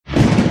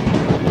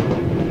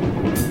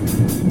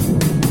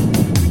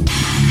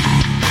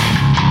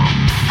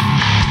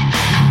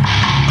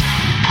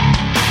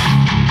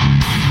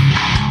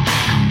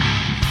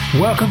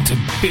welcome to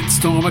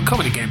Bitstorm, a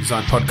comedy game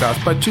design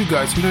podcast by two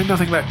guys who know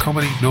nothing about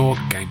comedy nor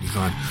game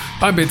design.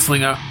 I'm Ben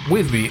Slinger.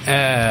 With me,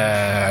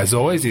 as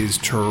always, is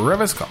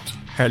Trevor Scott.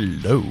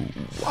 Hello.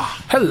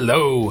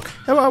 Hello.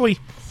 How are we?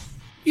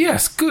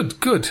 Yes, good.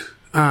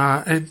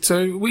 And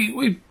so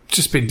we've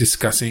just been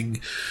discussing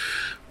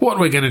what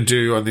we're going to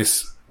do on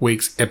this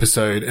week's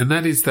episode, and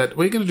that is that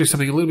we're going to do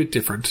something a little bit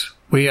different.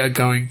 We are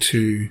going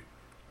to,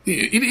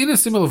 in a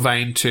similar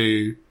vein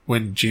to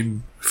when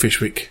Jim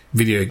Fishwick,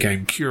 video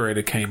game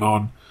curator, came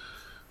on,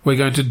 we're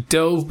going to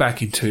delve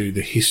back into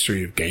the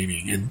history of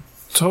gaming and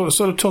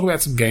sort of talk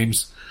about some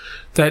games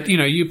that,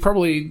 you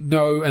probably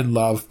know and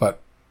love,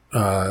 but,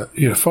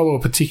 follow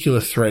a particular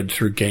thread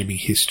through gaming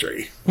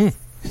history.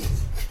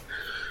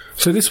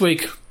 So this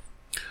week,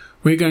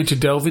 we're going to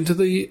delve into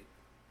the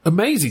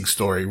amazing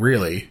story,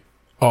 really,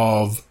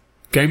 of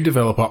game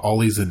developer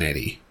Ollie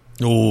Zanetti.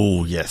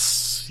 Oh,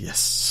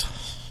 yes.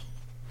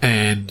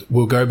 And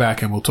we'll go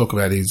back and we'll talk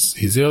about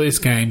his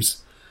earliest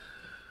games.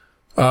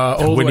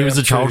 When he was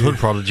a childhood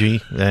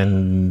prodigy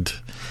and...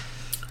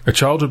 A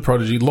childhood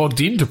prodigy,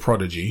 logged into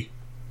Prodigy,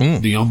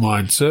 the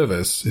online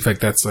service. In fact,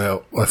 that's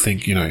how I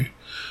think,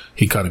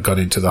 he kind of got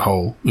into the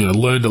whole,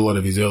 learned a lot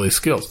of his early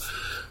skills.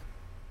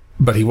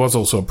 But he was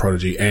also a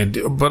prodigy,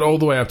 but all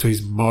the way up to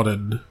his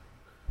modern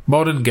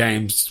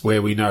games,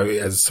 where we know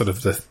as sort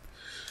of the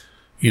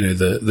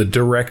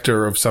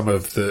director of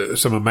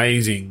some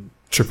amazing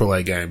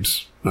AAA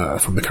games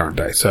from the current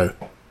day. So,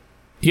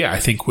 yeah, I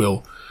think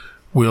we'll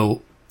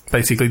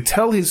basically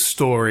tell his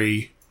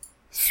story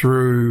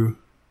through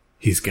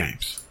his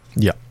games.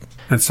 Yeah.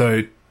 And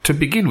so, to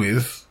begin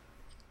with,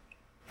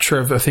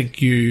 Trev, I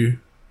think you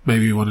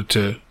maybe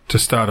wanted to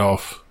start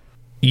off.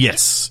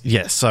 Yes.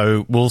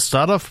 So we'll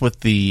start off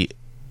with his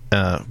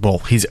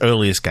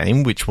earliest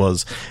game, which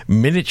was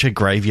Miniature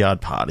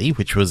Graveyard Party,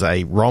 which was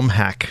a ROM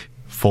hack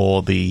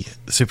for the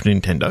Super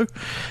Nintendo.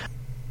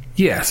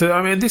 Yeah, so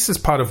I mean, this is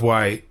part of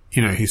why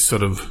he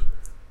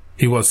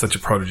was such a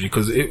prodigy,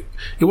 because it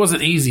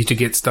wasn't easy to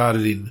get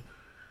started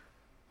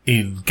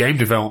in game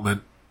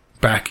development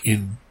back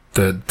in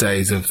the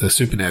days of the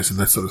Super NES and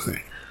that sort of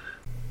thing.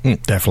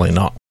 Definitely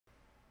not.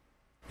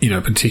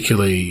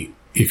 Particularly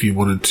if you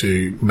wanted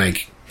to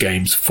make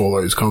games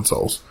for those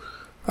consoles.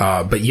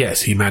 But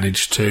yes, he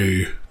managed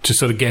to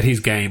sort of get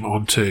his game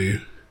onto,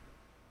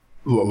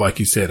 like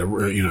you said, a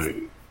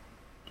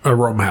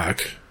ROM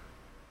hack.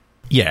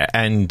 Yeah,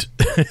 and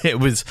it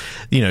was,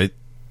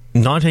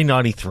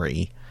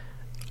 1993.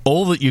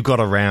 All that you got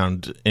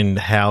around in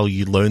how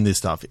you learn this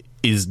stuff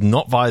is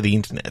not via the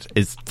internet.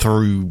 It's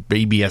through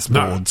BBS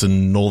boards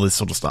and all this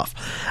sort of stuff.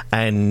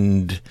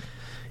 And,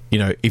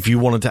 if you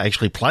wanted to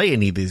actually play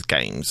any of these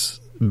games,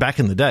 back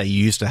in the day,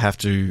 you used to have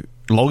to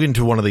log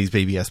into one of these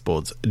BBS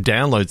boards,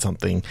 download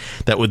something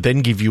that would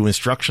then give you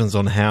instructions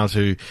on how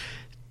to,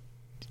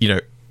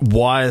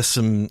 wire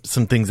some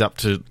things up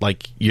to,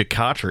 like, your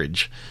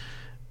cartridge,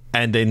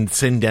 and then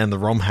send down the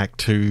ROM hack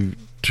to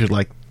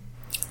like...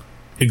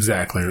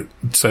 Exactly.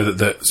 So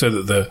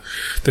that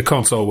the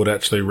console would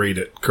actually read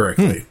it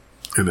correctly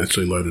and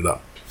actually load it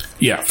up.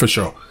 Yeah, for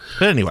sure.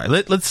 But anyway,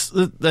 let's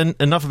then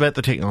enough about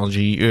the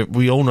technology.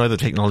 We all know the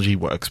technology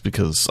works,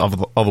 because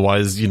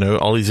otherwise,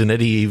 Ollie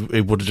Zanetti,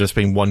 it would have just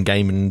been one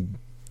game and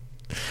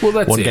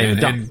that's one it. game and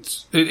done.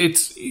 And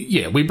it's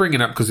we bring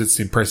it up because it's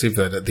impressive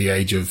that at the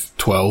age of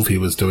 12 he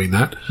was doing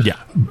that.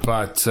 Yeah,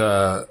 but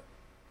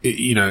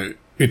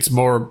it's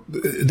more.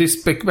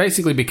 This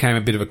basically became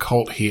a bit of a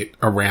cult hit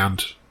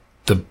around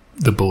the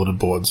bulletin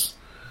boards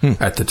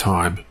at the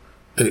time,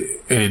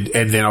 and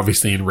then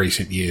obviously in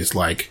recent years,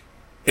 like,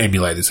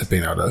 emulators have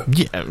been able to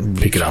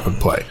pick it up and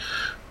play.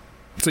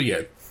 So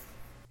yeah,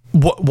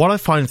 what I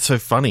find so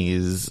funny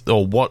is,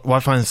 or what I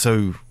find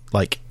so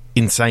like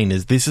insane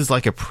is, this is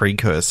like a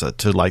precursor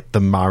to like the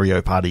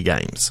Mario Party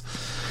games.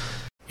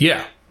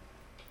 Yeah,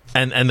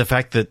 and the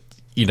fact that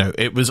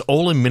it was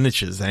all in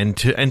miniatures, and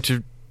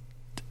to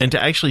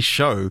actually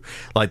show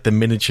like the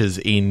miniatures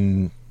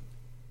in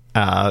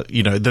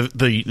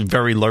the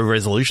very low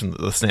resolution that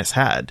the SNES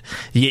had,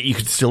 yet you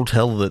could still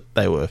tell that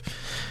they were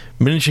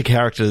miniature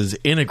characters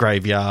in a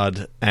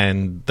graveyard,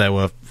 and they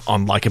were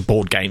on like a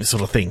board game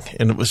sort of thing,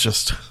 and it was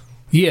just...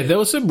 Yeah, there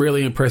were some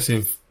really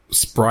impressive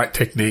sprite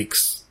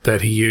techniques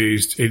that he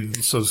used in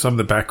sort of some of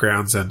the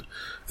backgrounds and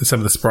some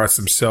of the sprites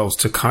themselves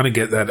to kind of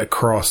get that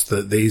across,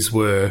 that these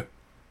were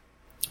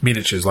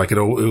miniatures. Like,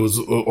 it was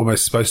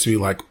almost supposed to be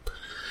like,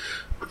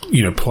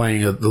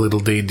 playing the little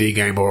D&D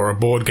game or a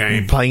board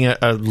game. Playing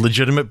a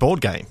legitimate board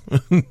game.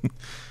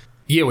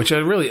 Yeah, which I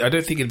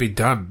don't think it'd be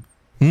done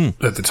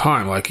at the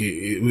time. Like,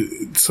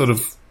 it sort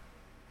of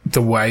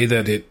the way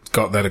that it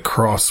got that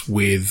across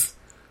with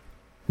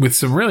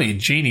some really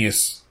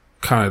ingenious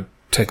kind of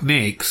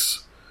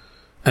techniques,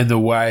 and the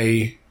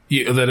way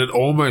that it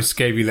almost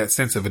gave you that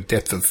sense of a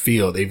depth of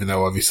field, even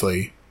though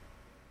obviously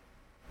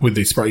with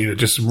these sprites,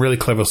 just some really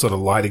clever sort of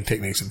lighting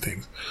techniques and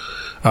things.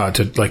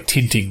 To like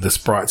tinting the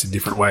sprites in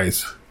different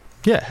ways.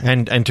 Yeah,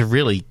 and to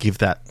really give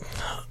that...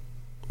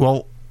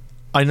 Well,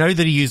 I know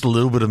that he used a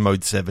little bit of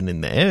Mode 7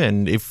 in there,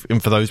 and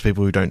for those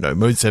people who don't know,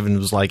 Mode 7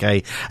 was like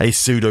a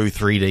pseudo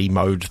 3D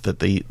mode that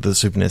the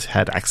Super NES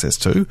had access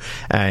to,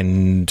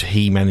 and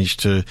he managed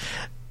to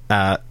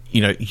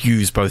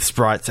use both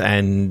sprites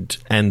and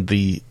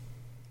the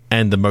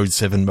Mode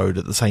 7 mode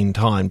at the same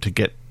time to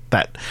get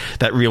that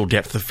real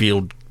depth of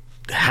field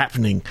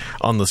happening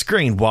on the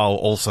screen while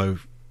also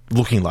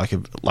looking like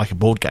a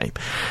board game.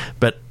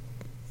 But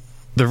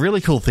the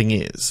really cool thing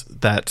is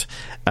that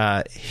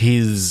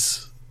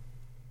his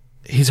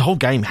whole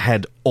game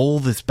had all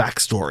this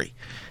backstory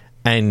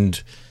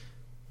and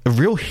a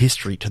real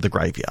history to the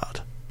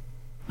graveyard.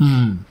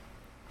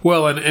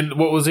 Well, and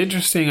what was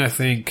interesting, I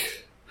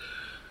think,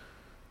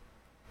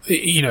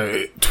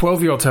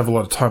 12-year-olds have a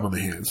lot of time on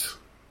their hands.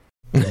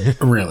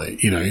 Really,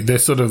 they're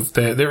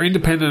they're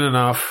independent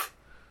enough.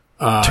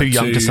 Too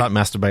young to start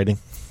masturbating.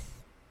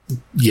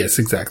 Yes,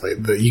 exactly.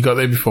 You got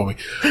there before me.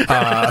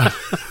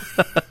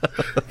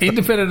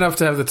 Independent enough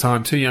to have the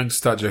time, too young to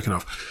start jerking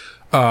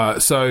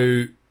off.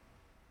 So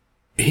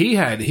he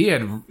had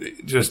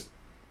just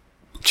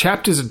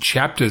chapters and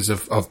chapters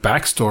of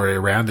backstory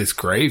around this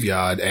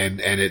graveyard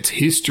and its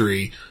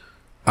history,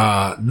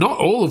 not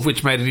all of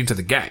which made it into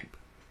the game.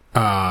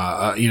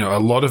 A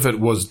lot of it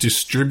was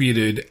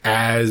distributed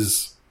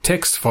as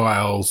text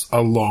files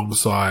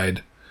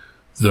alongside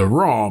the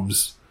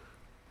ROMs.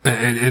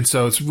 And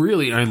so it's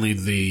really only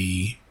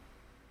the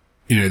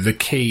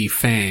key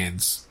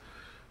fans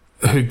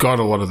who got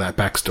a lot of that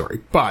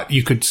backstory. But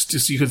you could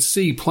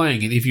see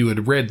playing it if you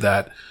had read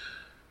that,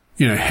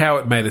 how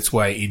it made its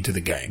way into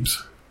the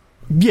games.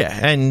 Yeah,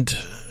 and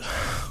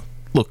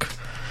look,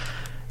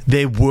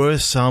 there were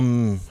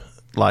some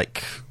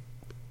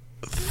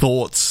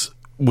thoughts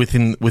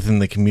within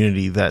the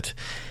community that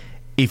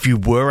if you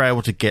were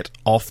able to get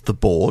off the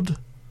board,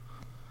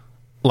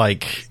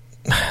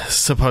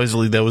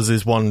 supposedly there was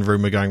this one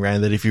rumor going around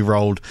that if you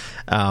rolled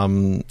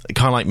kind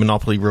of like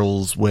Monopoly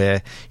rules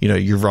where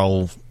you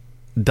roll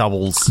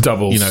doubles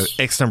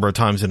X number of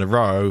times in a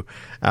row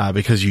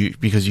because you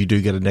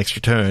do get an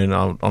extra turn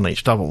on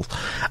each double,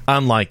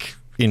 unlike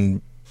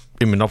in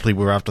Monopoly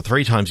where after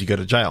 3 times you go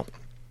to jail.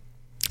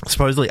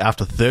 Supposedly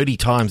after 30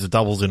 times of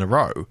doubles in a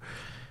row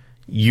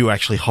you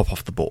actually hop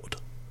off the board,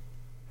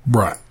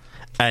 right?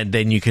 And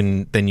then you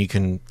can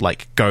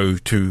go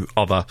to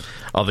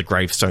other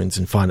gravestones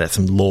and find out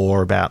some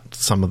lore about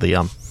some of the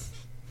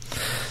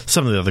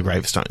other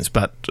gravestones.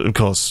 But of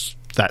course,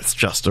 that's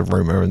just a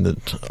rumor.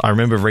 And I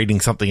remember reading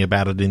something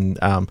about it in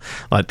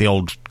the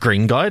old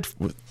Green Guide,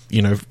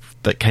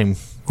 that came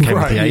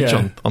with the Age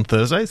on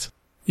Thursdays.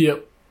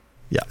 Yep.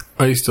 Yeah.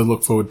 I used to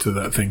look forward to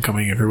that thing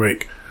coming every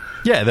week.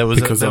 Yeah, there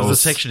was a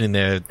section in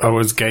there. I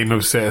was game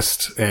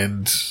obsessed,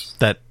 and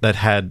that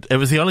had it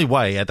was the only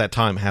way at that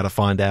time how to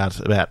find out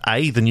about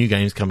A, the new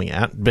games coming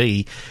out,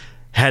 B,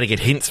 how to get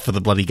hints for the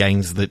bloody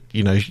games that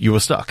you were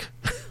stuck.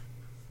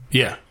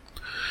 Yeah,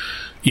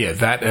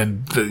 that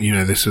and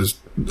this was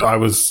I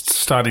was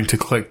starting to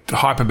collect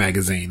Hyper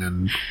Magazine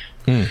and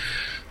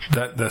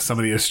that some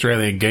of the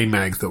Australian game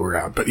mags that were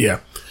out, but yeah.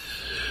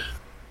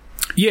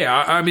 Yeah,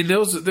 I mean, there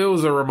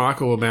was a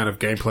remarkable amount of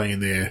gameplay in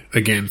there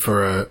again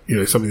for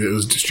something that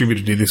was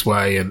distributed in this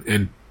way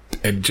and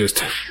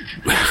just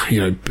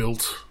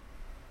built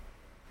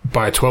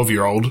by a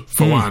 12-year-old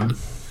for one,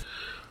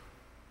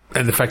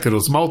 and the fact that it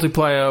was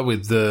multiplayer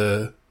with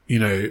the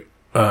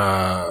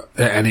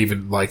and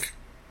even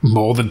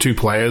more than 2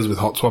 players with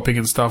hot swapping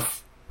and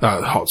stuff.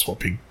 Hot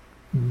swapping.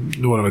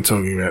 What am I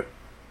talking about?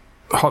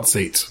 Hot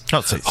seats.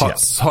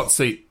 Hot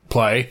seat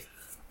play.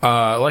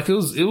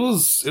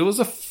 It was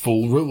a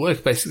full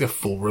basically a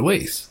full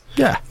release.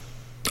 Yeah.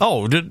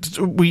 Oh,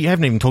 we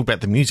haven't even talked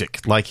about the music.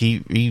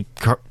 He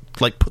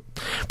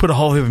put a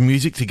whole heap of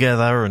music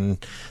together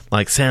and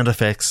sound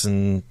effects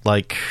and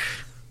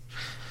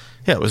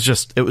it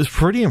was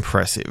pretty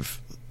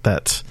impressive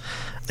that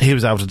he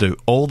was able to do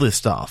all this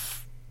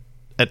stuff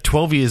at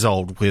 12 years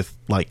old with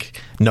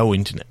no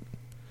internet.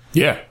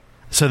 Yeah.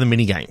 So the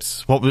mini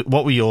games. What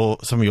were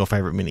some of your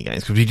favorite mini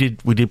games? Because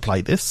we did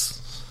play this.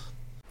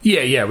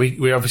 Yeah.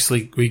 We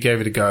obviously gave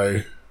it a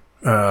go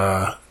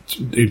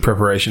in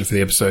preparation for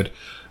the episode.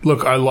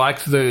 Look, I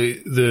liked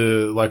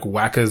the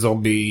whacker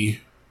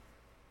zombie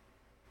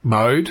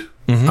mode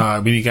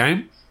mini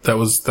game. That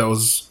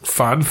was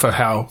fun for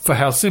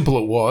how simple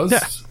it was.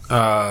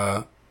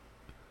 Yeah.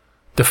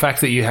 The fact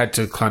that you had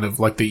to kind of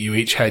that you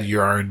each had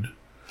your own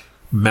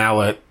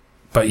mallet,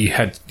 but you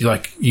had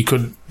you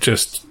couldn't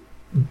just.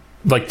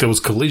 There was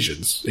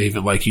collisions,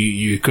 even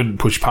you couldn't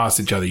push past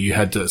each other. You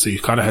had to, so you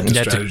kind of had to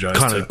strategize,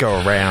 kind of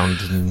go around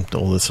and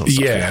all this sort of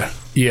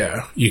stuff.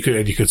 Yeah. You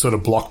could sort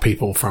of block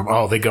people from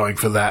they're going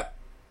for that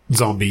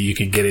zombie. You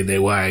can get in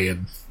their way,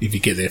 and if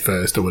you get there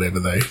first or whatever,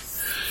 they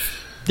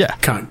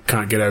can't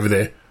get over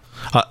there.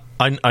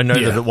 I know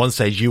that at one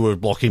stage you were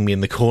blocking me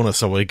in the corner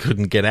so I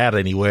couldn't get out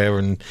anywhere,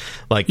 and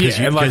because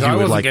you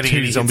were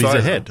 2 zombies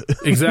ahead.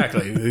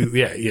 Exactly.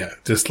 Yeah.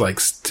 Just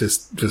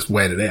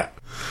wait it out.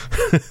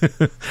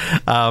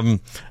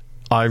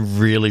 I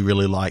really,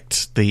 really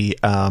liked the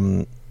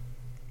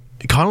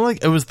kind of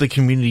like it was the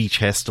community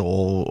chest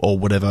or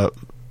whatever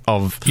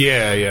of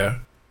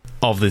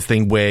this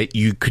thing where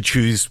you could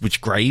choose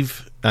which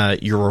grave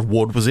your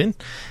reward was in,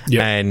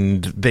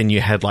 and then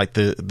you had like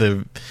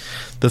the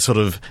sort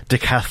of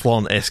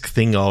decathlon-esque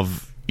thing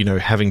of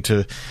having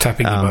to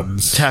tapping the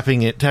buttons, tapping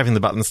the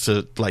buttons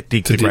to like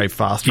dig the grave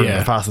faster,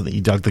 and the faster that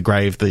you dug the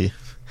grave, the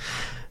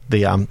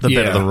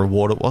better the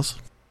reward it was.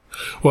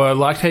 Well, I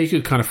liked how you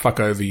could kind of fuck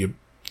over your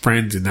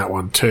friends in that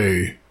one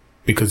too,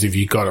 because if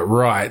you got it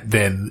right,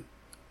 then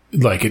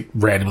like it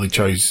randomly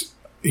chose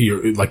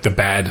your like the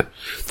bad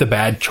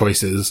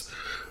choices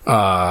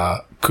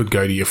could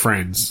go to your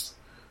friends,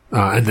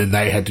 and then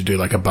they had to do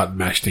like a button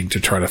mash thing to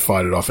try to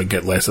fight it off and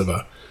get less of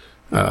a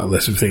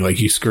thing. Like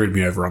you screwed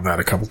me over on that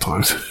a couple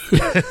times.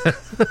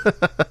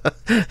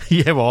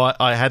 Yeah, well,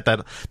 I had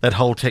that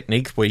whole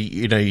technique where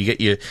you get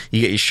your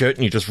shirt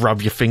and you just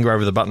rub your finger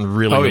over the button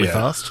really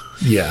fast.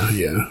 Yeah.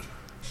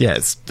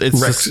 It's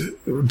Rex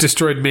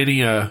destroyed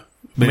many a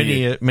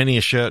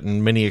shirt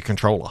and many a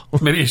controller.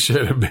 Many a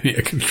shirt and many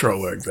a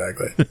controller,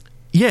 exactly.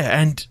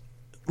 Yeah, and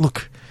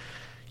look,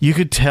 you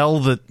could tell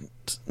that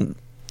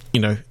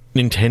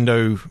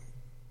Nintendo,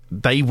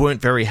 they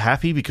weren't very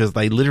happy because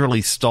they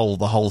literally stole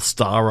the whole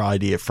star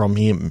idea from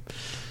him.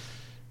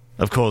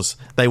 Of course,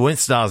 they weren't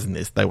stars in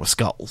this; they were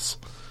skulls.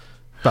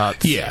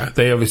 But yeah,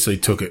 they obviously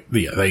took it.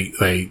 Yeah,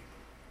 they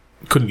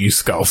couldn't use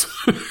skulls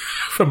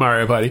for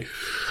Mario Party.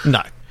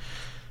 No,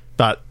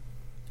 but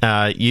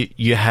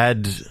you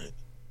had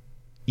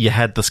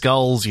the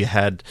skulls. You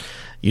had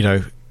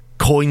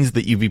coins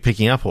that you'd be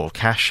picking up, or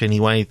cash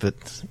anyway.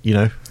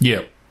 Yeah.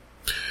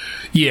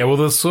 Well,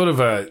 there's sort of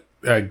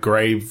a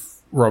grave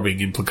robbing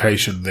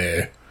implication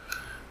there,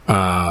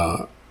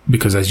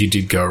 because as you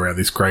did go around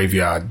this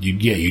graveyard,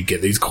 you'd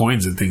get these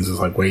coins and things. It's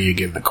like, where are you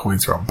getting the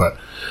coins from? But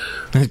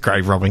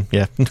grave robbing,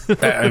 yeah.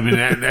 I mean,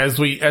 as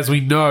we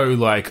know,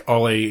 like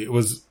Ollie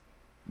was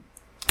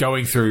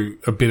going through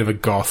a bit of a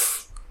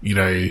goth,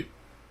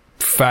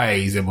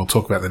 phase, and we'll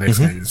talk about the next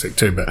game in a sec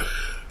too. But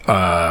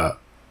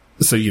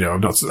so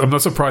I'm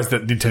not surprised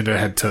that Nintendo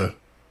had to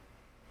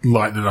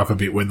lighten it up a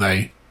bit when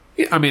they,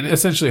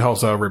 essentially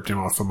wholesale ripped him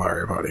off for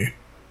Mario Party.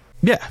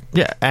 Yeah,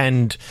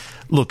 and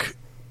look,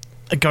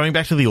 going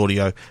back to the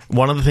audio,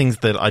 one of the things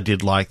that I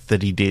did like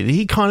that he did,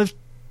 he kind of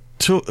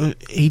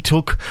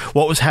took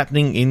what was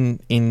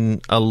happening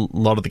in a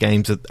lot of the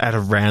games at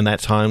around that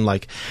time,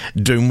 like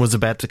Doom was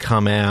about to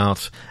come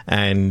out,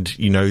 and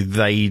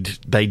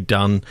they'd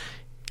done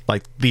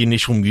like the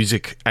initial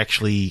music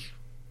actually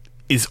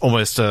is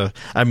almost a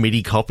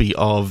MIDI copy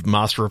of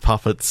Master of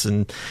Puppets,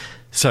 and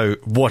so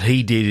what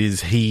he did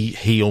is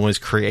he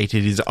almost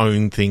created his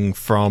own thing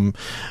from,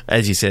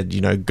 as you said,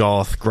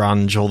 goth,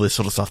 grunge, all this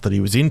sort of stuff that he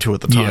was into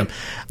at the time. Yeah.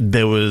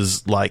 There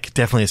was like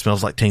definitely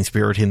Smells Like Teen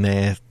Spirit in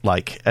there,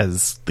 like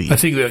as the. I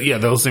think that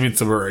there was some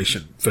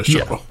inspiration for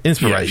sure. Yeah,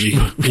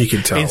 inspiration, you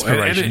can tell.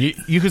 Inspiration. And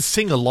you could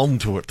sing along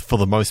to it for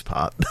the most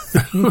part.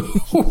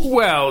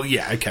 Well,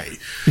 yeah, okay.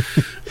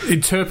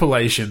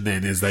 Interpolation,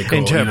 then, as they call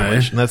it.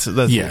 Interpolation. That's a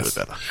little bit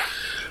better.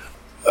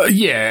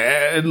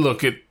 And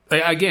look,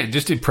 again,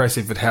 just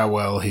impressive at how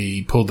well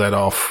he pulled that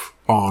off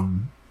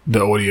on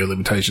the audio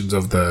limitations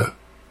of the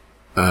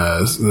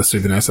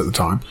Super NES at the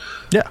time.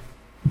 Yeah.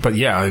 But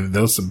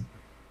there was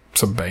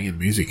some banging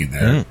music in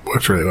there. It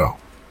worked really well.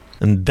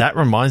 And that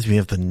reminds me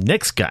of the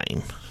next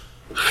game.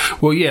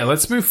 Well, yeah,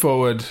 let's move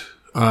forward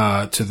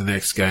to the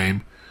next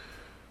game,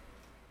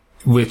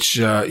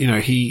 which,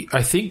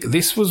 I think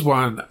this was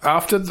one,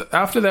 after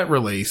that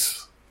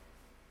release,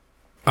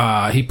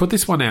 he put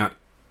this one out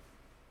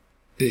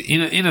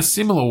in a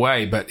similar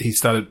way, but he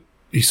sort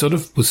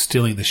of was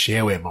stealing the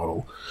shareware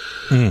model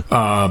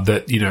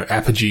that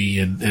Apogee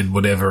and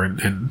whatever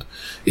and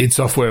id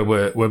Software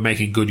were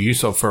making good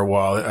use of for a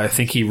while. I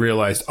think he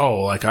realized,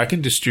 I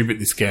can distribute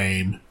this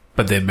game,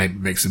 but then maybe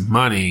make some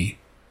money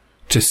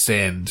to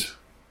send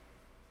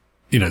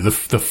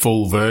the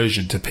full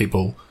version to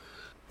people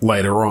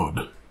later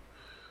on.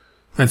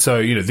 And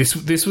so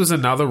this was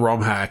another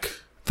ROM hack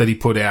that he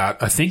put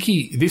out. I think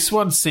this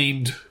one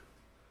seemed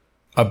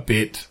a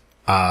bit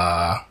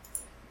of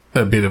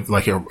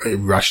like he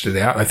rushed it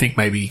out. I think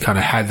maybe he kind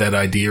of had that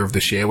idea of the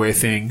shareware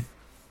thing.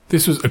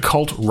 This was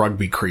Occult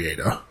Rugby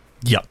creator.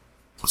 Yep.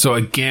 So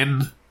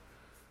again,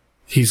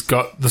 he's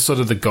got the sort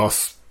of the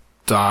goth,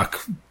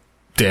 dark,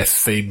 death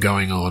theme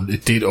going on.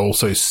 It did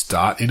also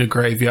start in a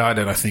graveyard,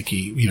 and I think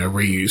he,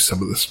 reused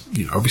some of this,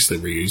 obviously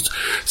reused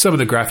some of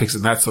the graphics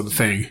and that sort of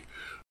thing.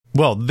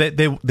 Well,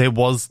 there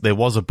was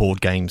a board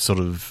game sort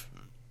of.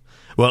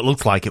 Well, it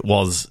looked like it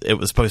was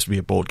supposed to be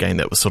a board game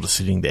that was sort of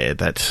sitting there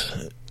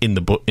that in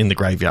the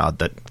graveyard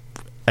that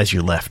as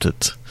you left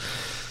it.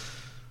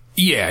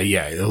 Yeah,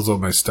 it was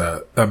almost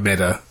a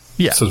meta,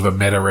 sort of a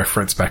meta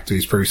reference back to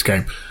his previous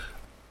game.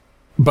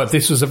 But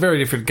this was a very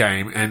different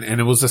game, and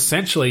it was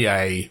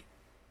essentially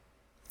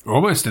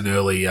almost an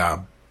early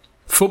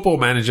Football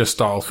Manager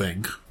style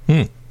thing,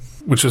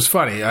 which was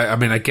funny.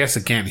 I guess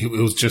again, it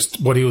was just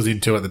what he was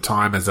into at the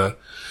time as a.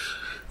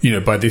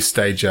 By this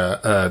stage,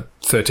 a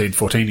 13,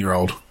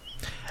 14-year-old.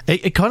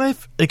 It kind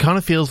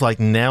of feels like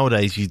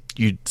nowadays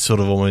you'd sort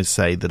of almost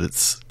say that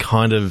it's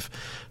kind of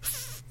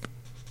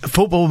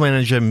Football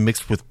Manager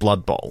mixed with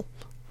Blood Bowl.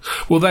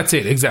 Well, that's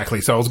it,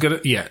 exactly. So I was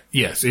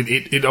yes.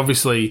 It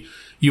obviously,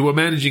 you were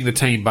managing the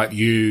team, but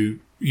you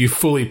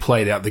fully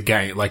played out the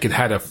game. Like, it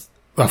had a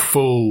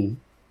full,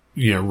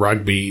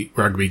 rugby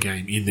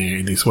game in there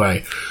in this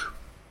way.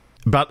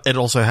 But it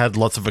also had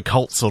lots of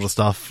occult sort of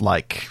stuff,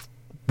 like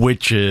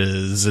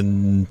witches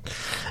and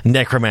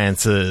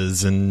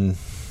necromancers and...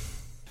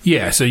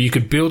 Yeah, so you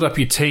could build up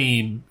your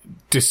team,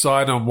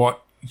 decide on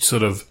what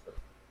sort of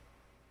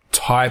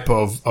type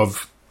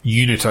of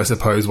unit, I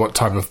suppose, what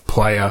type of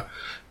player,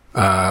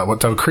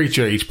 what type of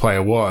creature each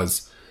player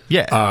was.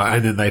 Yeah.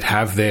 And then they'd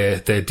have their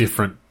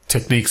different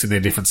techniques and their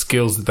different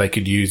skills that they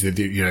could use,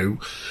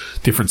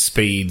 different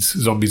speeds.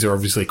 Zombies are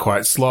obviously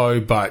quite slow,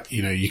 but,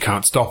 you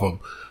can't stop them.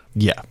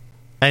 Yeah.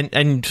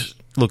 And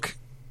look,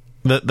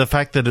 the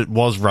fact that it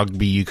was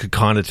rugby, you could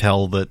kind of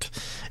tell that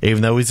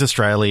even though he's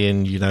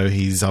Australian,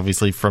 he's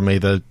obviously from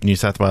either New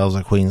South Wales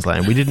or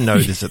Queensland. We didn't know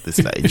this at this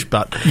stage,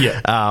 but,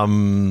 yeah.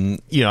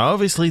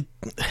 Obviously,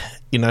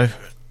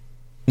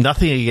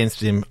 nothing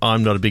against him.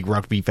 I'm not a big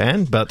rugby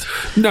fan, but...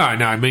 No,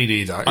 me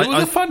neither. It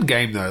was a fun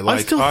game, though. I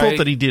still thought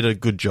that he did a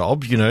good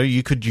job.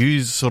 You could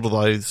use sort of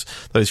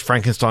those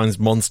Frankenstein's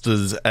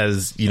monsters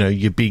as,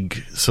 your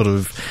big sort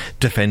of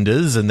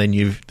defenders, and then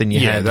you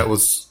had... that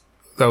was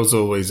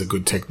always a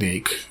good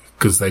technique,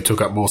 because they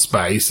took up more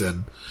space,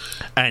 and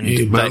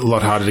it made it a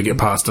lot harder to get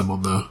past them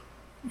on the,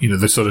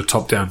 the sort of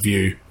top-down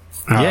view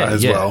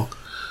as well.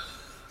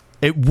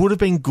 It would have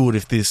been good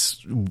if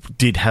this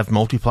did have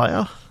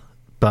multiplayer,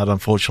 but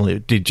unfortunately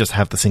it did just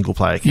have the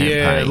single-player campaign.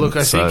 Yeah, look,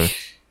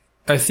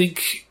 I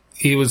think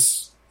he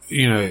was,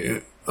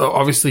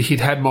 obviously he'd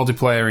had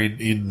multiplayer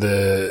in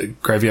the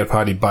Graveyard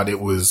Party, but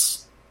it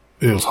was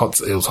hot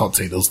seat.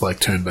 It was like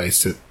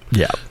turn-based.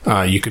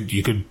 Yeah. You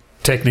could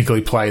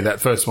technically play that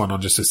first one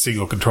on just a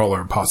single controller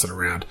and pass it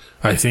around.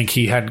 I think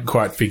he hadn't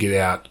quite figured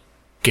out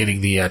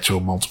getting the actual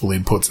multiple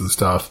inputs and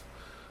stuff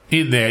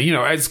in there.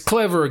 As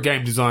clever a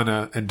game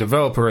designer and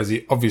developer as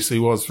he obviously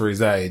was for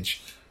his age,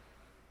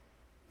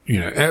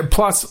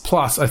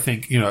 plus I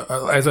think,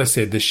 as I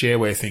said, the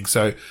shareware thing.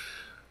 So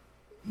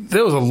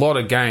there was a lot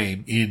of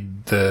game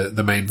in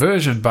the main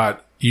version,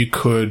 but you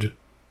could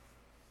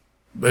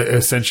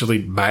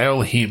essentially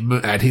mail him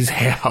at his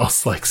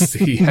house. Like,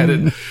 he had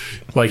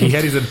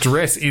his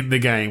address in the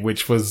game,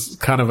 which was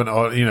kind of an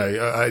odd,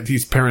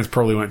 his parents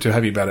probably weren't too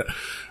happy about it.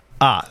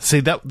 See,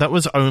 that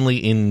was only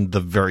in the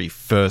very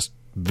first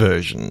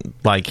version.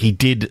 Like, he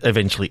did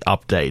eventually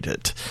update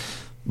it.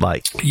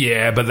 Like,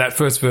 yeah, but that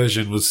first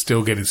version was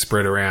still getting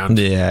spread around.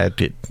 Yeah, it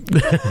did.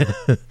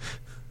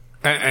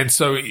 and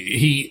so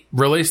he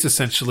released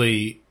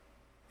essentially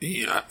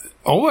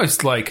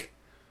almost like,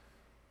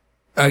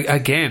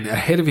 again,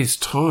 ahead of his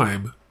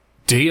time,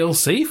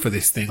 DLC for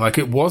this thing. Like,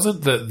 it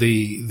wasn't that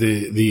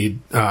the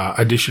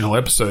additional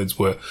episodes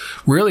were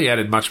really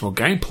added much more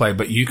gameplay,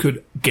 but you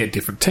could get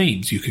different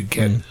teams. You could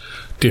get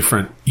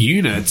different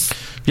units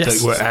that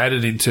were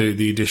added into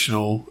the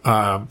additional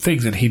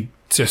things, and he'd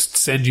just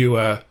send you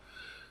a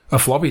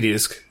floppy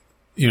disk,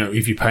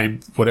 if you pay him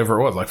whatever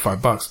it was, like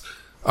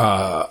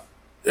 $5,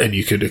 and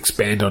you could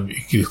expand on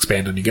your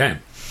game.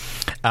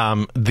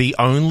 The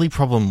only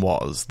problem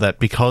was that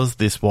because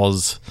this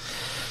was,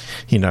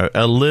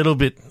 a little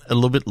bit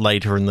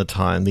later in the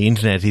time, the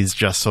internet is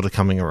just sort of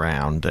coming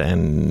around,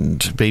 and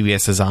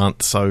BBSs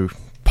aren't so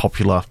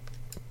popular,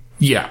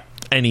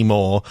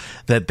 anymore.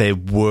 That there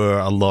were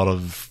a lot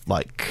of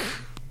like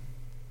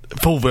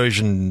full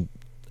version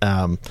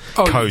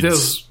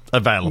codes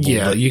available.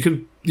 Yeah, you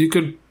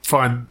could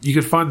find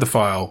the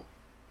file,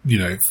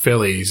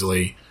 fairly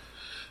easily.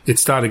 It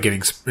started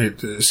getting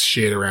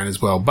shared around as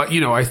well. But,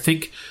 I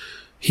think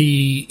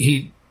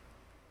this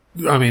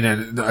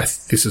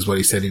is what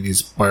he said in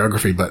his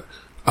biography, but,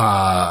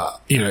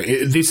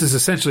 this is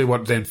essentially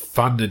what then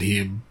funded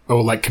him,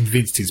 or like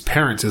convinced his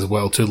parents as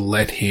well, to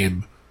let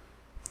him,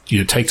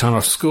 take time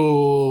off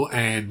school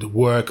and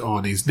work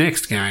on his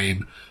next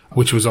game,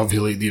 which was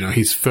obviously,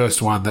 his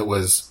first one that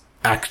was,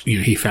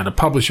 he found a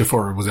publisher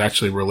for and was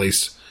actually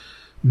released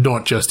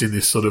not just in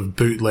this sort of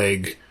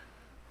bootleg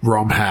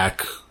ROM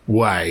hack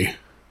way.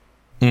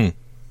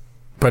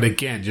 But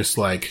again, just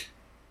like,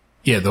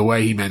 the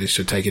way he managed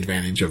to take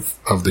advantage of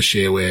the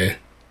shareware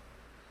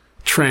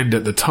trend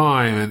at the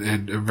time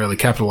and really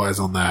capitalize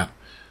on that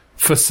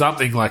for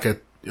something like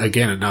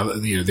another,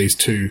 these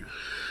two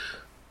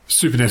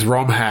Super NES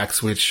ROM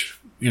hacks, which,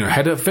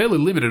 had a fairly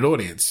limited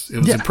audience. It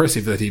was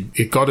impressive that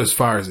it got as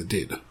far as it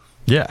did.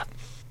 Yeah.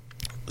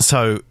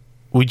 So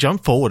we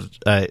jump forward,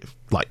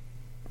 like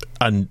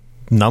a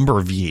number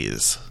of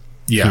years.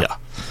 Yeah.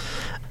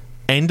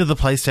 End of the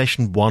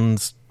PlayStation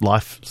 1's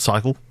life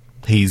cycle.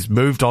 He's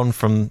moved on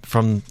from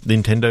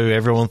Nintendo.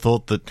 Everyone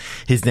thought that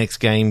his next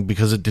game,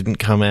 because it didn't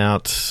come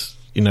out,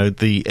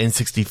 the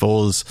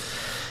N64's,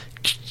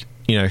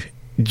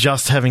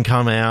 just having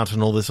come out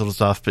and all this sort of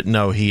stuff. But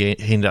no, he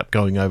ended up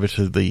going over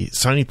to the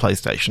Sony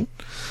PlayStation.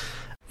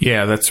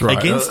 Yeah, that's right.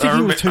 Again,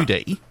 sticking with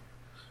 2D.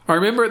 I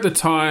remember at the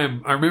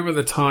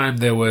time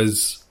there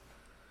was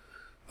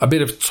a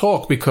bit of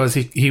talk because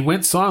he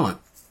went silent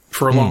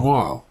for a long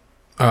while,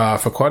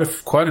 for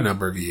quite a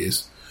number of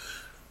years.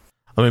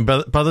 I mean,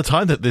 by the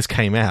time that this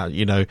came out,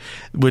 you know,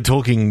 we're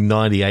talking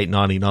 98,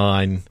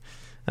 99.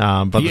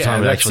 By the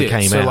time it actually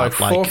came out, like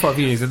 4 or 5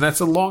 years, and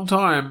that's a long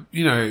time.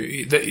 You know,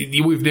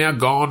 we've now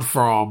gone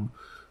from,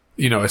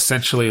 you know,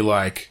 essentially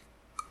like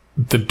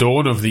the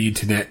dawn of the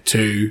internet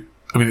to,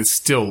 I mean, it's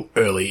still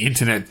early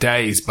internet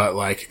days, but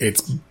like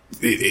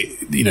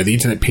you know, the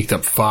internet picked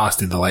up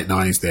fast in the late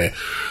 90s there.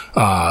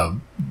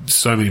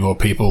 So many more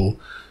people.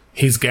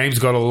 His games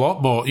got a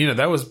lot more, you know,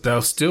 they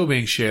were still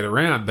being shared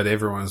around, but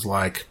everyone's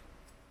like,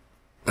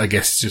 I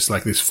guess just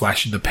like this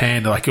flash in the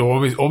pan. Like it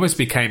almost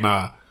became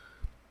a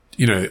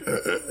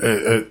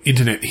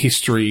internet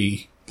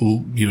history,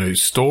 you know,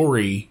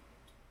 story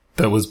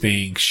that was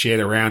being shared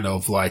around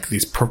of like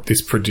this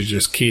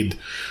prodigious kid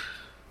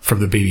from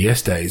the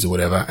BBS days or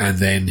whatever, and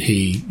then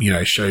he, you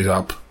know, shows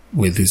up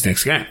with his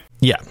next game.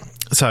 Yeah.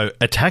 So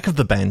Attack of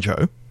the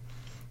Banjo.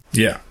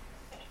 Yeah.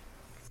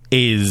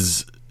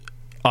 Is,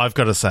 I've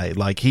got to say,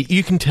 like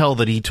you can tell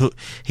that he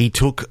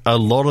took a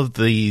lot of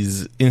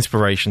these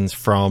inspirations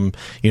from,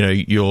 you know,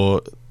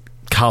 your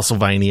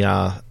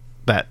Castlevania,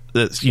 that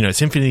you know,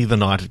 Symphony of the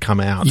Night had come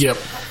out. Yep.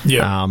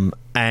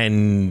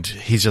 And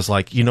he's just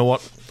like, you know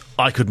what,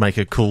 I could make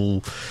a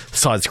cool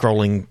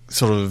side-scrolling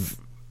sort of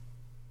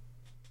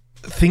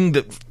thing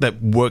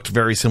that worked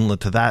very similar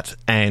to that,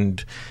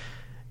 and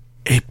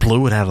it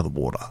blew it out of the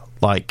water.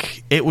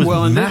 Like, it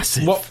was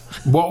massive.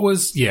 What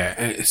was,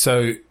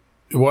 so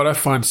what I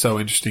find so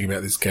interesting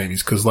about this game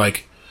is because,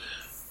 like,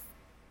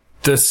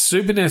 the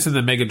Super NES and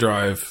the Mega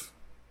Drive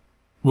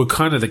were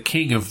kind of the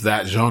king of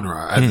that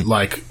genre. And,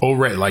 like,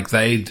 already, like,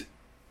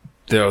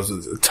 there was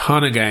a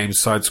ton of games,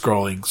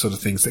 side-scrolling sort of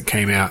things that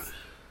came out.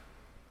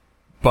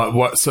 But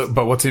what's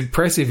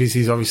impressive is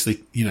he's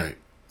obviously, you know,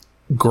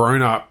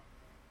 grown up.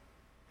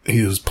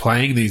 He was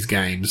playing these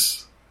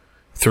games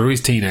through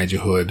his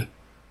teenagerhood,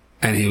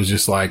 and he was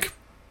just like,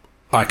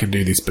 I can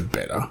do this but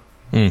better.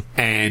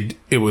 And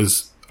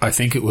I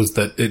think it was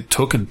that it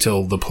took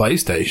until the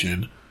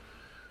PlayStation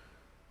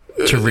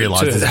to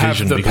realize this have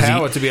vision, the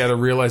power to be able to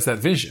realize that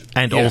vision,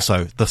 and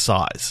also the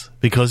size,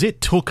 because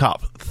it took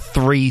up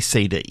 3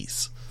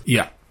 CDs.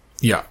 Yeah,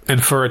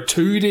 and for a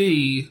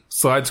 2D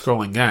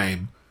side-scrolling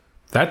game,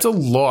 that's a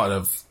lot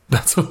of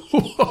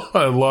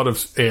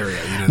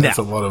area. You know, that's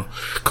a lot of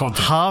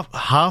content.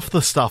 Half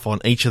the stuff on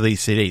each of these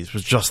CDs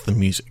was just the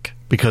music,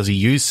 because he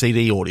used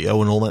CD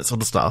audio and all that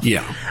sort of stuff.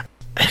 Yeah,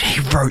 and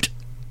he wrote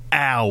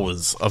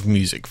hours of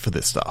music for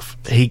this stuff.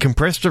 He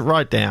compressed it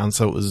right down,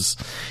 so it was,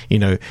 you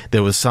know,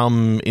 there was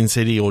some in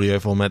CD audio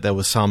format, there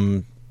was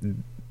some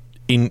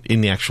in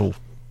the actual,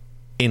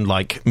 in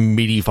like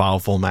MIDI file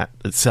format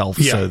itself,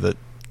 so that,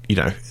 you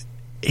know,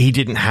 he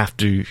didn't have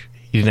to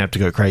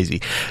go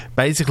crazy.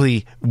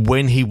 Basically,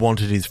 when he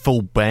wanted his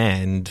full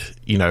band,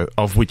 you know,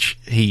 of which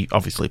he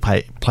obviously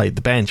played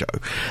the banjo,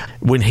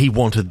 when he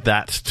wanted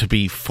that to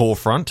be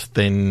forefront,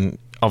 then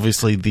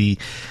obviously the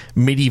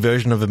MIDI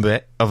version of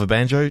a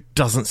banjo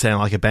doesn't sound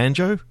like a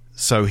banjo,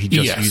 so he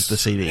just used the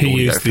CD audio.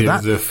 He used for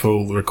that. the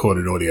full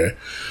recorded audio.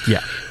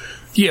 Yeah.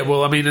 Yeah,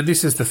 well, I mean, and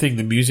this is the thing,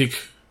 the music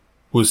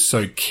was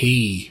so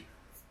key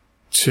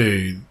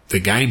to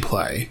the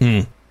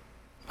gameplay,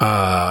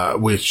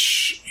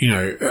 which, you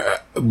know,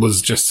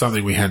 was just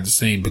something we hadn't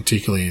seen,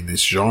 particularly in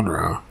this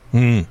genre,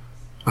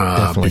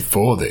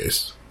 before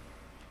this.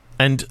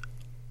 And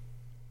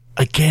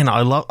again,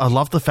 I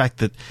love the fact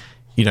that,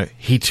 you know,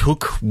 he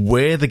took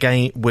where,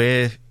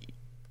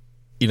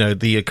 you know,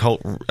 the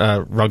occult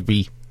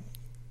rugby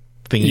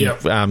thing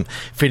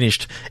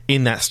finished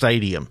in that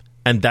stadium,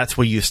 and that's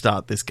where you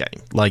start this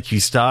game. Like, you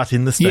start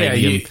in the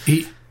stadium,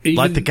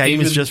 like the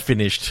game is just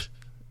finished,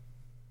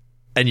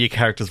 and your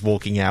character's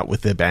walking out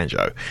with their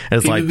banjo.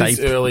 And it's like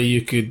early,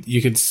 you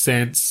could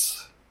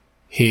sense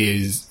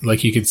his,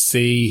 like, you could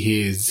see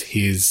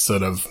his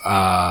sort of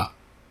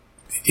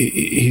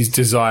his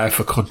desire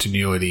for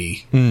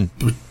continuity,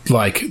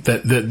 like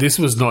that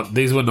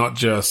these were not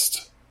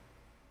just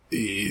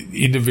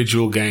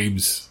individual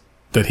games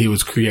that he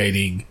was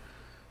creating.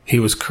 He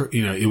was,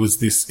 you know, it was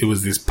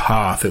this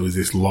path, it was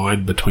this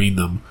line between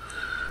them.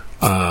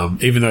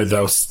 Even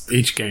though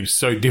each game's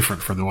so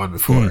different from the one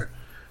before.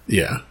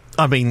 Yeah.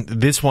 I mean,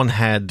 this one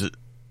had,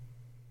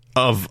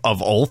 of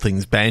all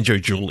things, banjo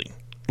dueling.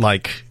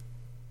 Like,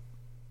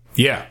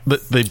 yeah,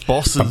 the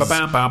bosses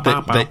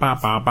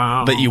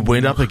that you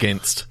went up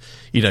against,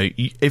 you know,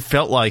 it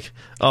felt like,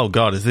 oh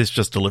god, is this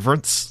just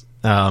Deliverance?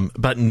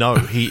 But no,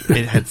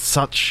 it had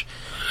such.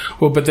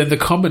 Well, but then the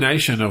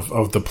combination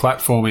of the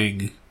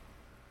platforming,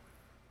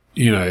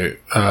 you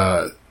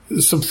know,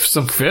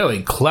 some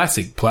fairly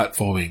classic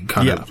platforming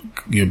kind of,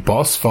 you know,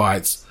 boss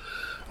fights,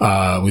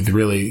 with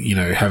really, you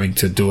know, having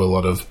to do a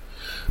lot of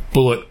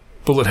bullet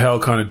hell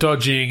kind of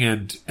dodging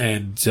and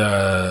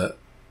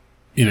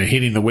you know,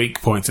 hitting the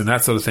weak points and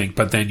that sort of thing,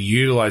 but then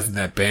utilizing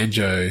that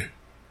banjo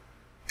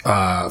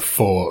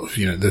for,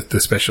 you know, the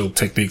special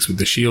techniques with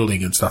the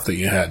shielding and stuff that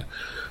you had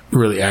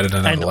really added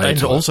another layer and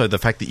to also the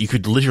fact that you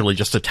could literally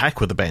just attack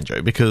with the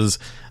banjo, because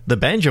the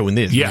banjo in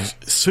this was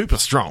super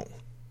strong.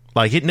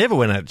 Like, it never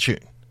went out of tune.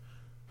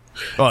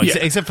 Oh,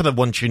 except for the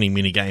one tuning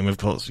mini game, of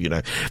course.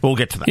 We'll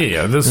get to that.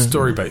 Yeah, the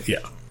story base. Yeah,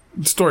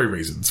 story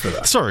reasons for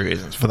that. Story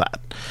reasons for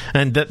that,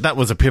 and that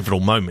was a pivotal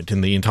moment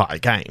in the entire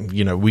game.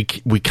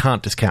 We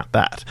can't discount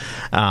that.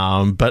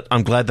 But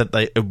I'm glad that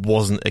it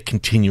wasn't a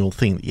continual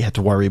thing that you had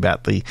to worry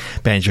about the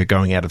banjo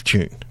going out of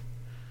tune.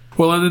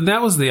 Well, and then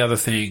that was the other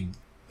thing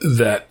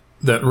that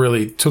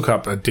really took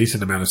up a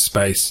decent amount of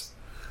space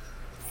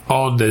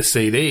on the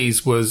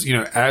CDs was,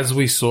 as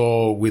we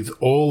saw with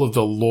all of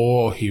the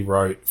lore he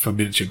wrote for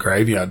Miniature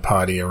Graveyard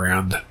Party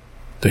around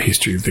the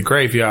history of the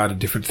graveyard and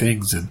different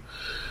things, and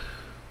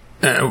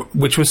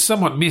which was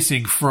somewhat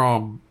missing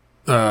from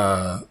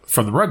the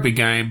rugby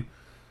game.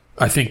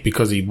 I think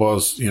because he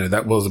was,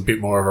 that was a bit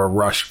more of a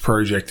rushed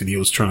project, and he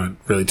was trying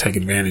to really take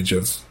advantage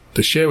of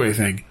the shareware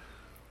thing.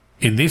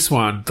 In this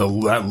one,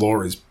 that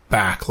lore is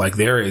back. Like,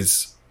 there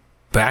is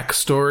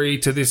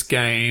backstory to this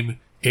game.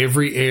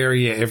 Every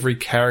area, every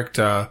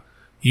character,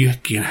 you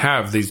can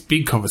have these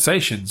big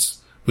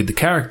conversations with the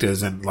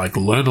characters and like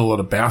learn a lot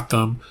about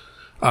them.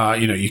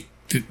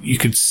 You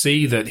can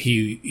see that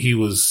he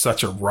was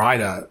such a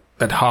writer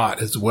at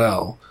heart as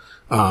well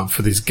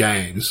for these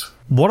games.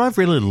 What I've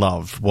really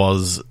loved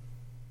was,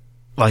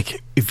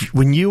 like,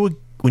 when you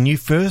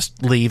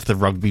first leave the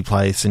rugby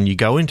place and you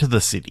go into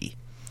the city,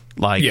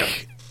 like. Yeah.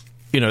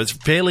 It's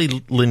fairly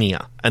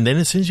linear. And then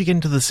as soon as you get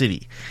into the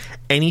city,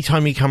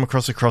 anytime you come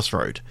across a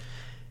crossroad,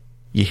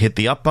 you hit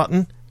the up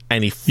button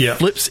and he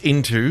flips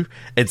into,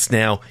 it's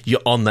now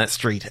you're on that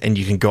street and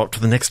you can go up to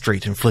the next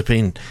street and flip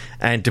in.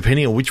 And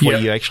depending on which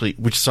way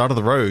which side of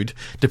the road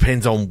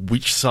depends on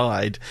which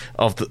side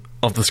of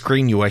the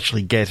screen you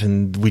actually get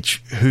and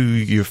who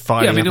you're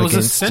fighting up against. It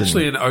was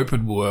essentially an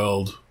open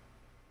world.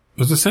 It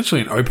was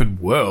essentially an open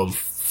world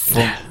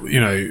from,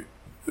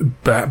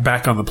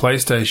 back on the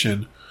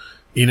PlayStation.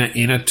 In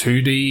a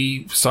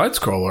 2D side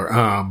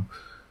scroller,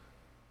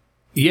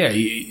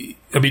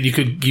 you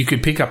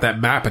could pick up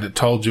that map and it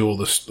told you all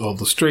the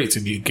streets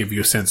and it'd give you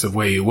a sense of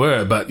where you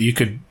were. But you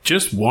could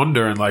just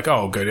wander and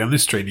go down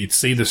this street. And you'd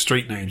see the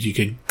street names. You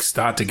could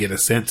start to get a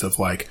sense of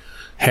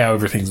how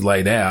everything's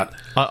laid out.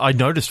 I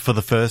noticed for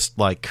the first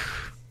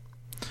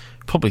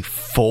probably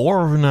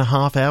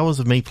 4.5 hours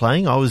of me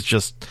playing, I was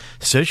just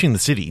searching the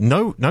city.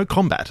 No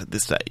combat at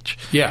this stage.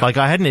 Yeah,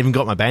 I hadn't even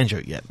got my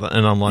banjo yet,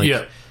 and I'm like,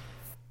 yeah.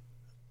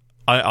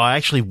 I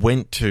actually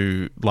went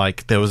to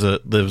there was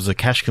a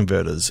cash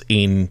converters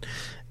in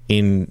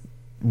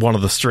one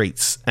of the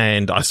streets,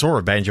 and I saw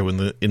a banjo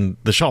in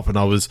the shop, and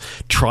I was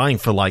trying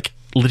for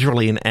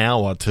literally an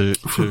hour to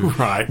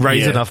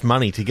raise enough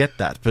money to get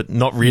that, but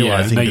not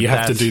realizing you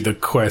have to do the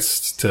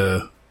quest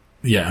to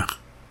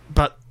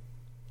But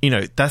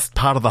that's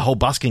part of the whole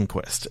busking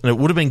quest, and it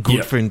would have been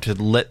good for him to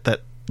let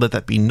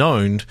that be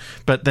known.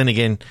 But then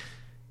again,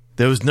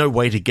 there was no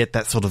way to get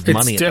that sort of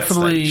money. It's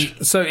definitely at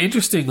that stage. So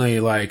interestingly,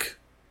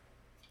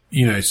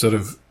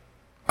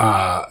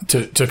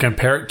 to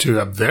compare it to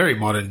a very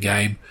modern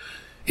game,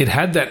 it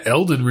had that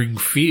Elden Ring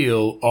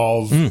feel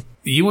of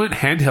you weren't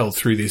handheld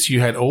through this. You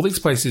had all these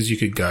places you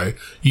could go.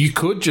 You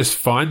could just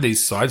find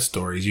these side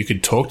stories. You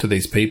could talk to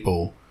these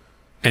people,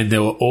 and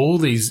there were all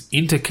these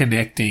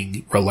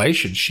interconnecting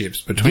relationships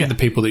between the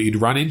people that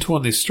you'd run into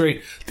on this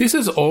street. This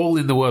is all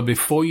in the world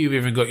before you've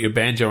even got your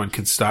banjo and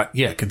can start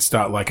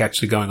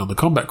actually going on the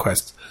combat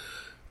quests,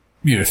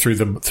 through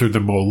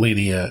the more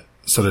linear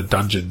sort of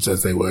dungeons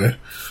as they were.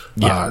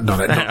 Not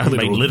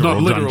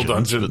literal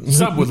dungeons.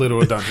 Some were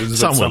literal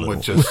dungeons, but some were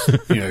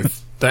just,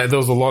 there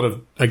was a lot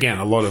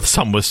of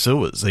some were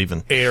sewers,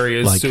 even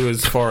areas,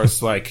 sewers, forests,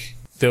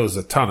 there was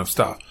a ton of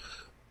stuff.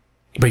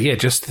 But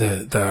just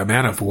the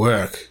amount of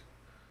work,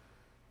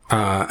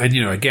 and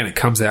again, it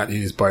comes out in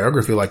his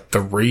biography.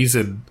 The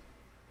reason,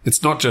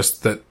 it's not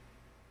just that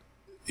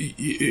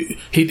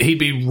he'd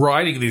been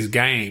writing this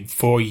game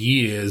for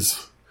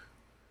years,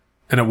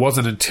 and it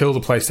wasn't until the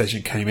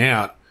PlayStation came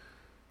out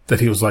that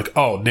he was like,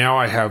 "Oh, now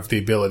I have the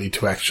ability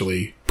to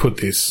actually put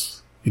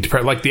this into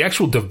practice." The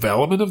actual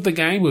development of the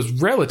game was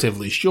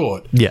relatively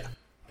short. Yeah,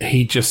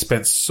 he just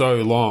spent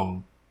so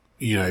long,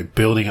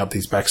 building up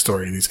these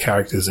backstory and these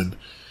characters and.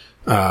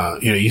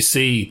 You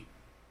see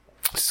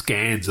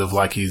scans of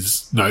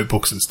his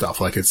notebooks and stuff.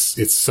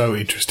 It's so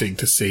interesting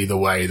to see the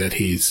way that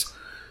he's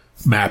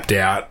mapped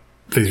out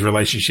these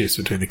relationships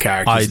between the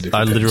characters.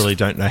 I literally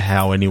don't know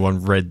how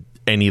anyone read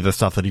any of the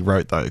stuff that he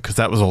wrote though, because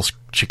that was all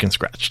chicken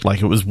scratch.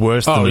 It was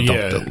worse than the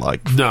Doctor.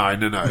 No.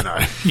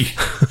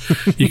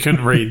 You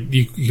couldn't read.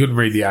 You couldn't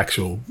read the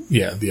actual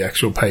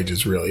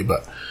pages really,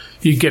 but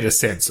you get a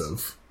sense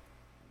of,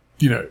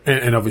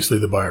 and obviously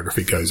the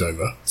biography goes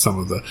over some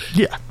of the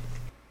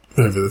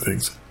over the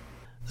things.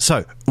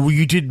 So,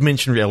 you did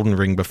mention Elden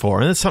Ring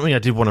before, and that's something I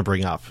did want to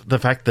bring up. The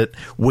fact that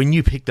when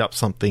you picked up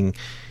something,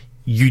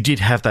 you did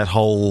have that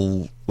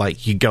whole,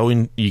 you go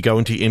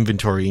into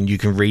inventory and you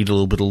can read a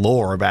little bit of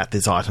lore about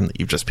this item that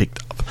you've just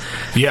picked up.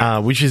 Yeah.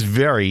 Which is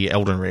very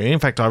Elden Ring. In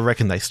fact, I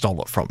reckon they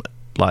stole it from it.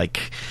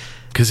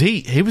 because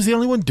he was the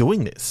only one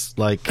doing this.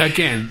 Like,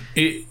 again,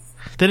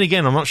 then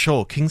again, I'm not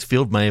sure.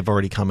 Kingsfield may have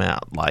already come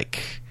out.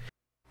 Like,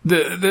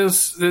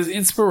 there's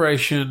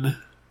inspiration,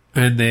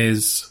 and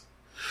it's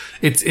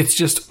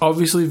just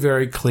obviously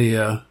very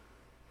clear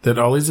that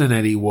Ollie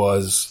Zanetti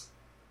was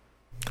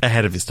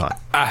ahead of his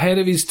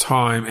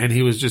time, and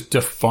he was just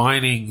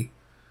defining.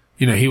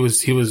 You know, he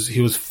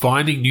was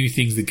finding new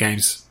things that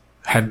games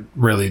hadn't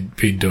really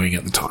been doing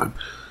at the time.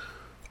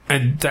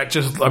 And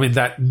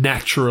that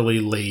naturally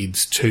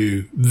leads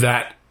to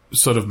that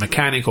sort of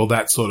mechanic or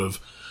that sort of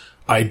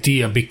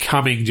idea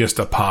becoming just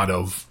a part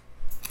of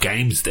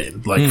games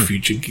then, like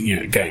future,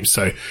 games.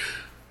 So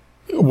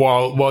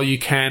while you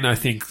can, I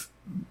think,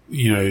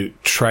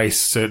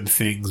 trace certain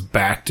things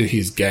back to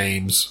his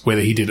games,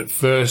 whether he did it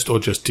first or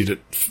just did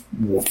it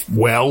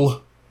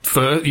well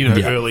first,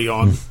 early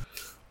on.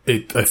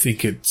 I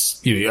think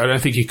it's, I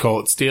don't think you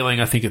call it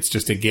stealing. I think it's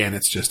just, again,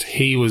 it's just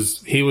he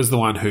was the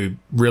one who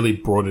really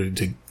brought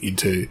it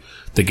into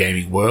the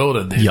gaming world,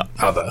 and then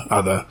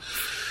other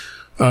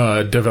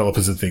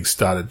developers and things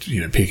started,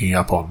 picking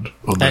up on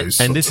those.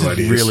 And this is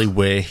ideas. really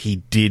where he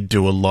did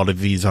do a lot of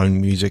his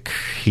own music.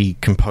 He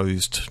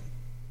composed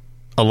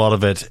a lot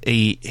of it.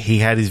 He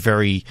had his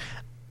it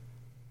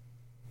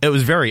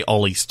was very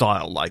Ollie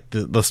style. Like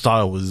the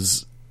style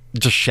was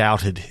just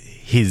shouted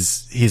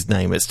his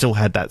name. It still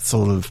had that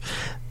sort of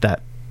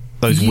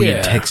those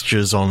weird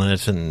textures on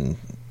it, and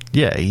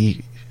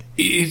he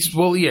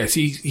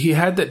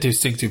had that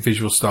distinctive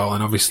visual style,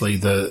 and obviously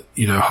the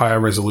higher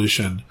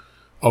resolution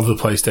of the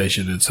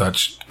PlayStation and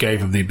such gave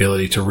him the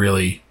ability to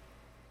really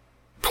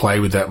play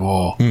with that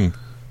more.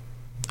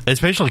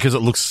 Especially because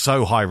it looks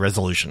so high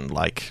resolution.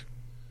 Like,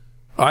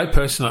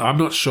 I'm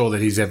not sure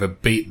that he's ever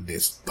beaten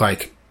this,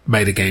 like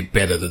made a game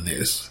better than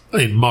this,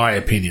 in my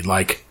opinion.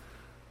 Like,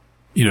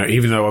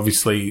 even though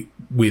obviously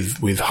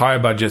with higher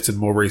budgets and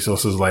more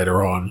resources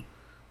later on,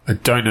 I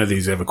don't know that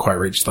he's ever quite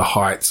reached the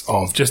heights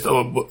of just,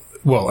 and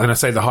I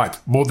say the height,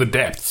 more the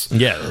depths.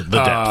 Yeah,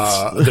 the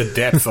depths. The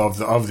depth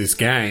of this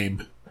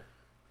game.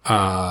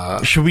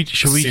 Should we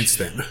since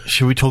then.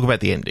 Should we talk about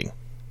the ending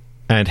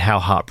and how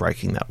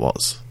heartbreaking that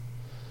was?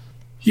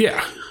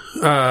 Yeah.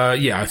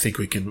 I think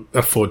we can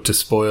afford to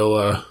spoil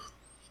a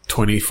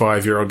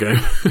 25-year-old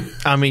game.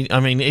 I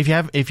mean, if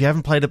you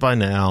haven't played it by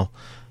now,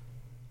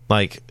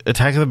 like,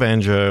 Attack of the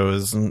Banjo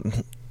is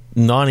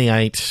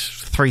 98,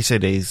 3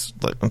 CDs,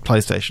 like, on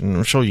PlayStation.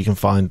 I'm sure you can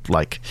find,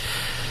 like,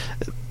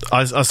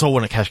 I saw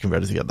one at Cash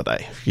Converters the other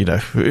day,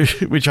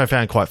 which I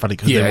found quite funny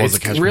because there was a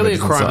Cash Converters.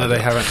 It's really a crime that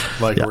they haven't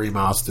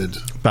remastered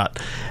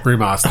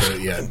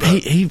it yet.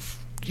 But. He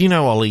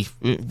Ollie,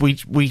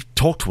 we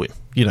talked to him,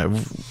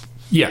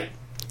 Yeah.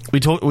 We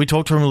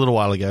talked to him a little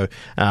while ago.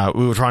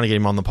 We were trying to get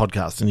him on the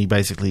podcast, and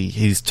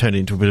he's turned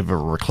into a bit of a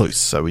recluse,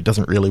 so he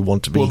doesn't really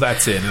want to be involved. Well,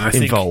 that's it. And I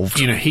think,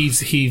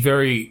 he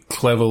very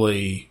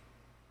cleverly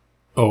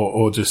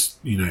or just,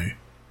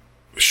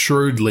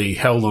 shrewdly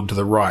held onto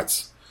the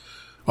rights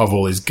of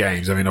all his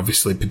games. I mean,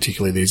 obviously,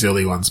 particularly these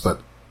early ones,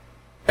 but...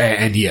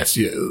 And yes,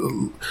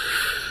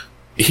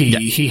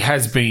 he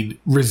has been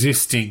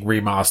resisting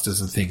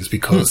remasters and things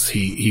because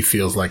he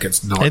feels like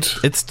it's not...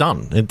 It's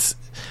done. It's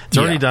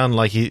already done.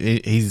 Like,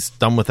 he's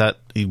done with that.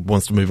 He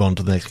wants to move on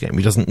to the next game.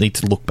 He doesn't need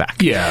to look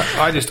back. Yeah,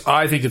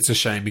 I think it's a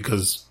shame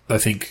because I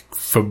think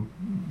for,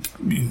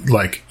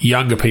 like,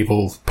 younger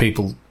people,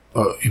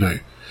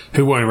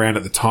 who weren't around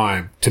at the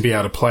time to be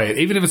able to play it,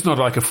 even if it's not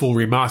like a full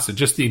remaster,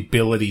 just the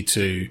ability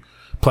to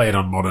play it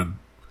on modern...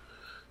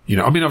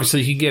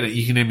 obviously you can get it,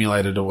 you can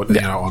emulate it or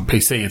on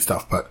PC and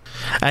stuff, but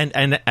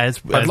and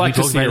as we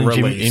talked about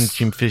in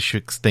Jim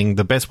Fishwick's thing,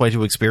 the best way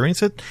to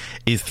experience it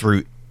is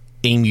through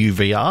EMU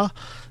VR.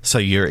 So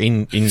you're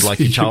in like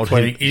your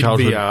childhood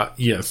VR,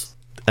 yes,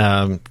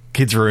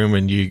 kid's room,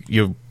 and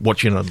you're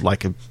watching on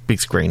like a big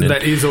screen. And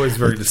that is always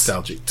very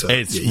nostalgic.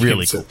 It's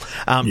really cool.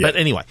 But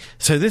anyway,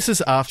 so this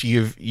is after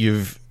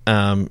you've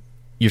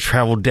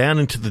travelled down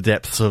into the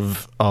depths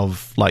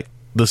of like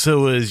the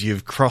sewers,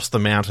 you've crossed the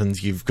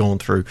mountains, you've gone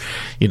through,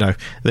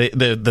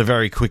 the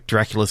very quick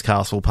Dracula's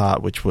Castle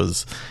part, which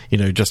was,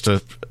 just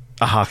a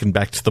harken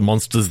back to the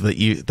monsters that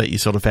you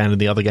sort of found in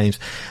the other games.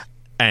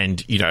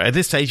 And, at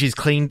this stage he's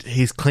cleaned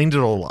it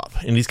all up,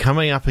 and he's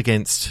going up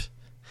against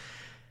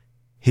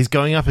his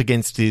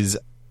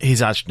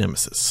arch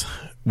nemesis,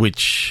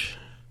 which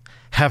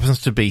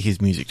happens to be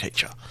his music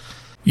teacher.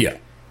 Yeah.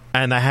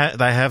 And they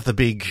have the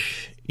big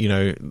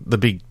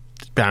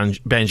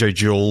banjo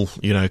duel,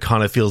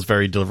 kind of feels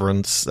very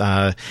Deliverance.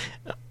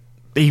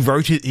 He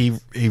wrote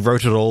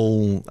it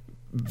all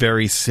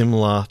very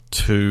similar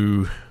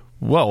to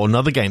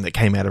another game that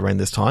came out around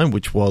this time,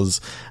 which was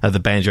the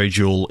banjo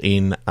duel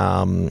in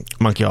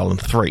Monkey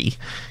Island 3,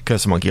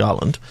 Curse of Monkey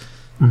Island.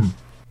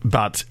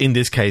 But in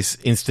this case,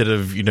 instead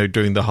of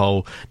doing the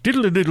whole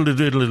diddle diddle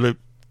diddle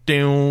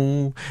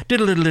diddle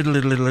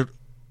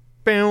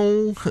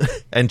diddle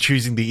and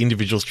choosing the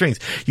individual strings,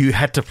 you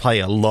had to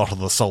play a lot of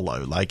the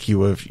solo. Like you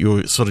were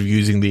sort of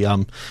using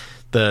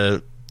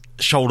the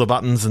shoulder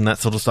buttons and that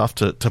sort of stuff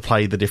to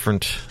play the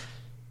different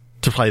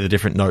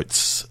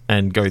notes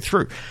and go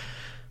through.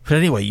 But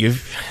anyway,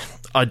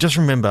 I just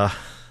remember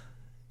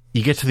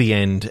you get to the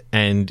end,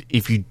 and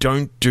if you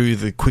don't do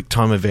the quick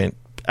time event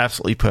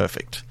absolutely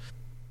perfect,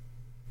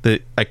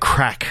 a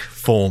crack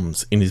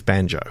forms in his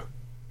banjo.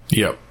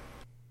 Yep.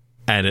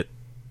 And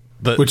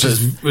which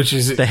is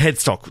the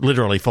headstock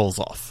literally falls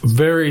off.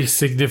 Very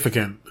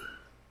significant,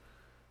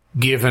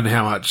 given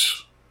how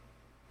much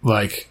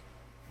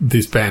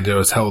this banjo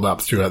has held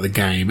up throughout the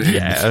game,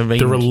 and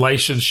the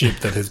relationship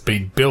that has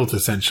been built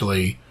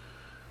essentially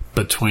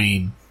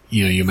between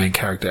your main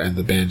character and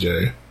the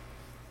banjo,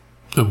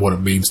 and what it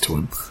means to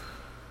him.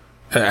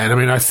 And I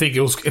mean, I think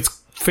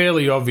it's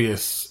fairly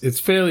obvious. It's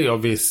fairly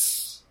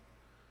obvious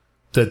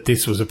that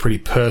this was a pretty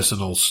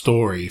personal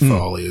story for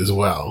Ollie as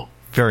well.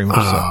 Very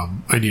much so.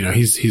 And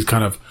he's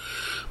kind of,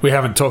 we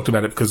haven't talked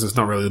about it because it's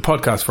not really the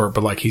podcast for it,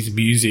 but his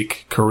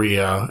music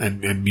career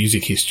and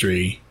music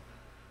history,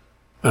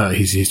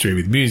 his history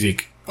with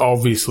music,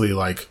 obviously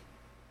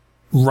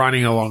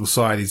running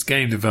alongside his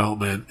game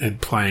development and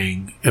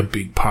playing a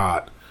big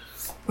part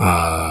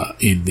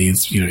in the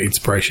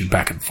inspiration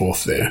back and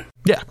forth there.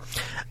 Yeah.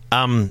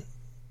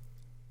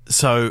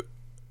 So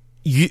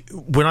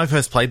when I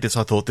first played this,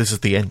 I thought this is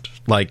the end.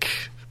 I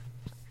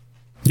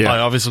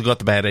obviously got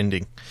the bad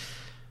ending,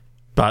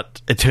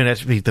 but it turned out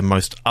to be the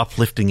most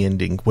uplifting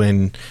ending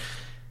when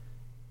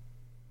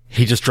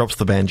he just drops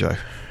the banjo and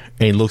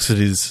he looks at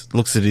his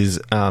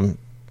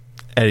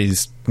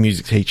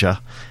music teacher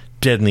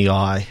dead in the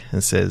eye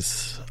and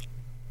says,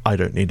 "I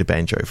don't need a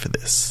banjo for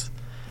this."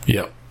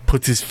 Yeah.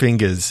 Puts his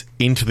fingers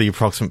into the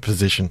approximate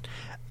position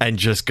and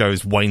just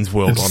goes Wayne's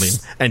World on him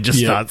and just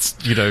starts,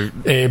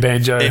 air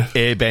banjo.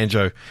 Air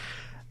banjo.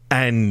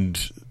 And,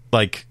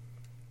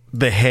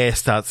 the hair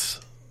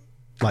starts,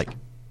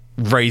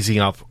 raising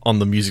up on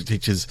the music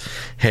teacher's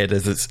head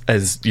as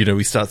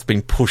he starts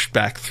being pushed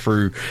back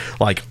through,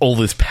 all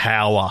this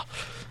power.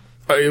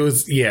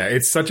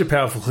 It's such a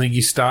powerful thing.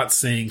 You start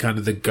seeing kind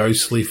of the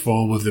ghostly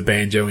form of the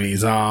banjo in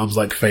his arms,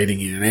 fading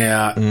in and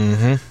out.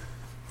 Mm-hmm.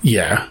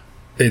 Yeah.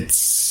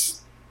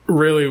 It's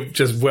really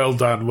just well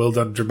done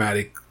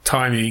dramatic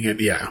timing,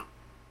 and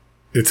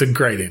it's a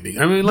great ending.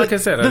 I mean, I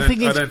said, I don't think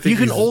you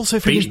can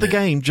also finish the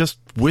game just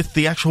with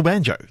the actual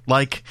banjo,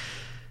 and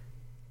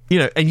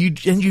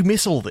you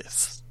miss all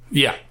this.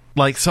 Yeah.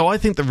 So I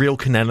think the real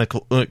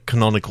canonical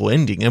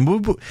ending,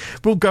 and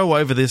we'll go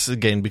over this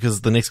again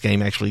because the next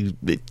game actually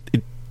it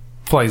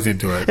plays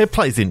into it. It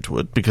plays into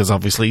it because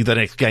obviously the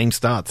next game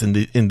starts in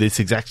this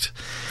exact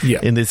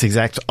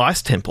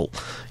ice temple,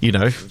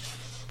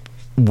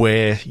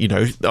 where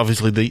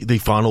obviously the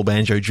final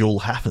banjo duel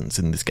happens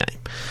in this game.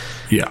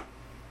 Yeah.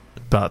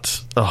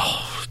 But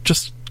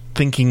just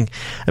thinking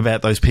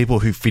about those people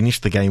who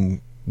finished the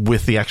game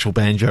with the actual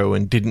banjo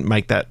and didn't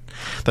make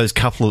those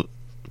couple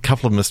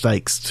of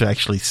mistakes to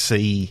actually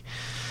see,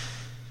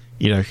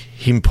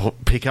 him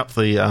pick up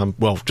the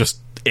just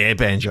air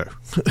banjo.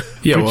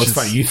 Yeah, well, it's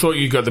funny. You thought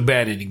you got the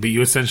bad ending, but you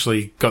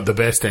essentially got the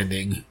best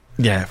ending.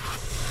 Yeah.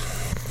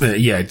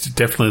 It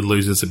definitely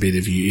loses a bit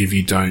if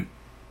you don't,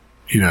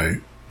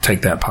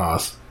 take that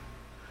path.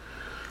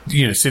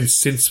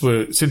 Since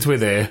we're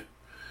there,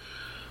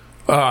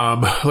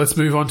 let's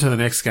move on to the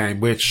next game,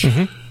 which,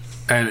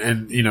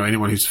 and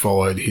anyone who's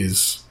followed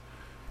his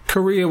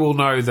career will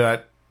know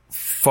that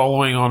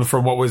following on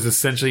from what was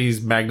essentially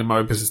his magnum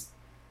opus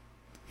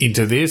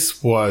into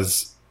this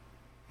was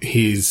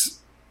his,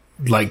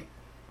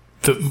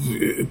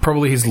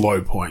 probably his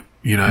low point,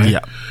 Yeah.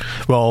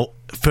 Well,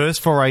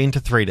 first foray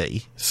into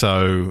 3D,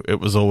 so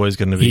it was always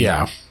going to be...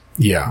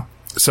 Yeah.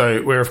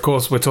 So, we're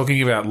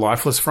talking about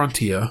Lifeless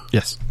Frontier.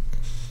 Yes.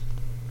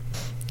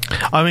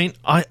 I mean,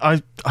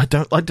 I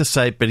don't like to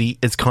say it, but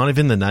it's kind of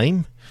in the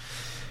name.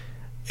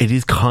 It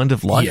is kind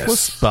of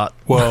lifeless, but...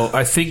 Well,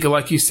 I think,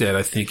 like you said,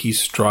 I think he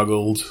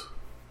struggled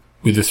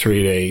with the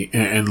 3D,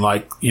 and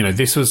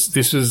this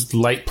was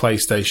late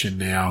PlayStation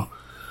now.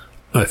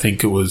 I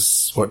think it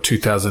was,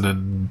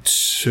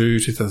 2002,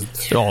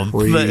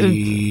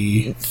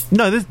 2003?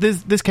 No,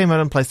 this came out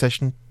on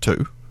PlayStation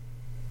 2.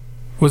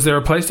 Was there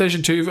a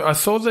PlayStation 2?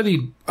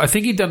 I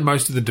think he'd done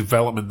most of the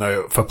development,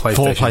 though, for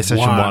PlayStation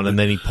 1. And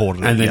then he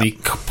ported it. And then he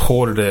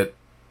ported it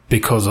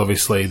because,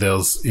 obviously, there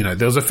was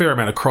a fair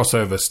amount of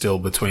crossover still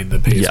between the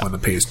PS1 and the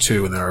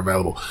PS2 when they were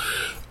available.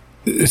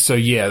 So,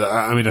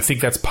 I mean, I think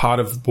that's part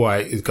of why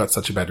it got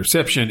such a bad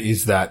reception,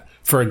 is that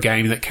for a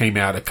game that came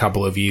out a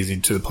couple of years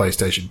into the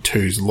PlayStation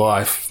 2's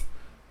life,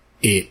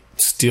 it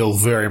still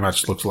very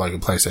much looked like a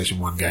PlayStation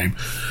 1 game.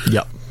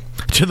 Yep.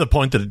 To the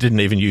point that it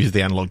didn't even use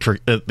the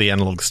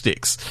analog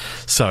sticks.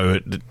 So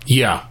it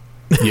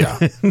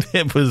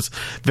was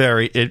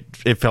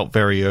it felt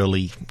very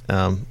early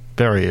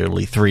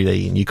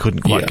 3D, and you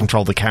couldn't quite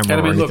control the camera.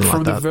 And I mean, or anything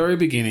from like the very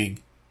beginning,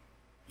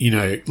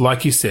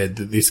 like you said,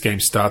 that this game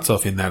starts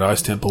off in that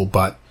ice temple,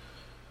 but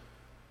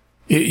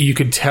you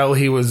could tell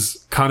he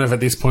was kind of at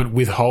this point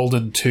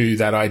withholden to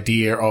that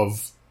idea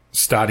of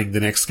starting the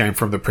next game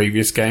from the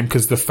previous game,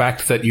 because the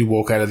fact that you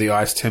walk out of the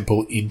ice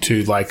temple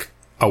into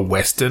a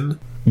Western,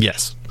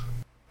 yes,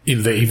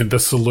 even the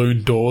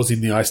saloon doors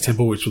in the ice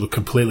temple, which look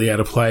completely out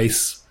of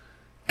place,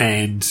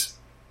 and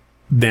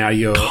now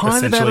you're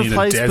kind of out essentially of in a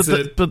place,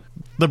 desert. but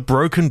the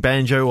broken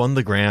banjo on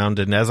the ground,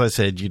 and as I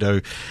said,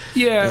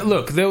 Yeah,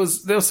 look, there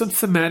was some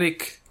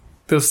thematic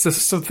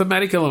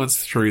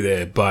elements through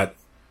there, but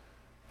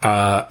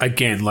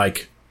again,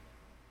 like,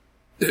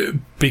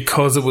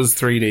 because it was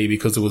 3D,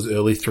 because it was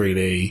early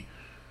 3D,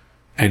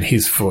 and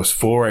his first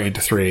foray into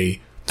 3D,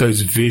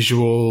 those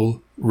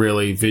visual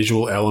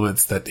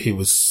elements that he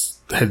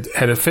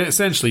had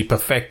essentially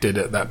perfected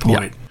at that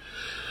point,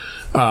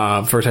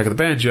 for Attack of the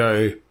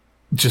Banjo,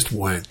 just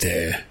weren't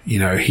there.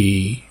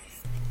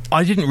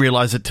 I didn't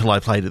realise it till I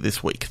played it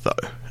this week, though,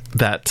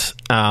 that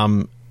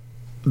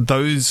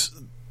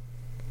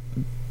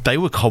they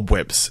were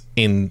cobwebs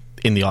in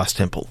the Ice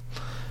Temple.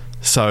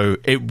 So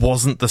it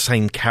wasn't the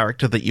same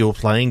character that you were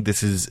playing.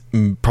 This is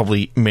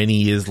probably many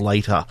years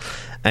later,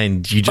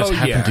 and you just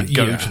happen to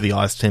go to the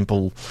Ice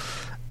Temple,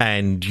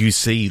 and you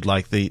see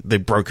like the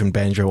broken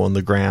banjo on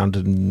the ground,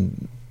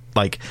 and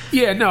like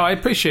I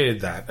appreciated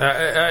that.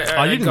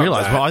 I didn't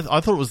realise, but I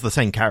thought it was the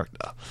same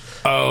character.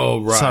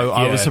 Oh right. So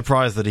I was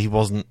surprised that he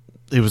was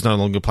no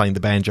longer playing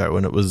the banjo,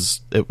 and it was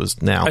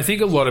now. I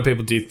think a lot of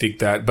people did think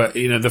that, but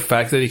the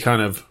fact that he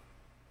kind of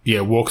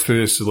walks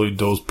through the saloon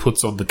doors,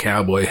 puts on the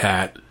cowboy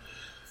hat,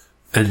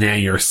 and now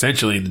you're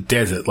essentially in the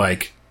desert,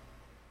 like,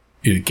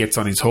 gets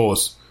on his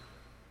horse.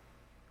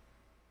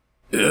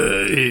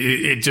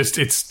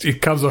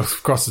 It comes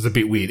across as a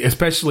bit weird,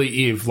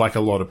 especially if, like a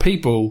lot of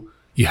people,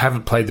 you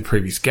haven't played the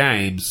previous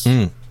games,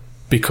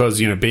 because,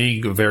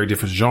 being a very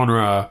different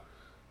genre,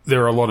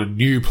 there are a lot of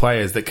new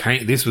players that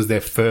came. This was their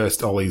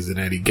first Ollie's and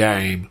Eddie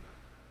game.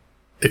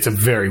 It's a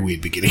very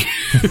weird beginning.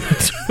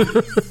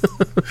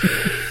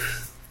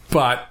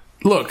 But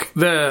look,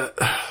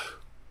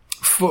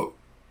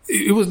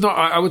 it was not.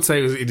 I would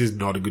say it is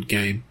not a good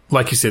game.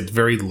 Like you said,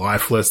 very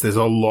lifeless. There's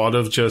a lot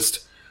of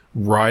just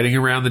riding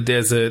around the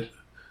desert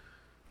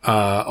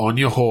on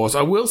your horse.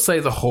 I will say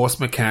the horse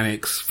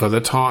mechanics for the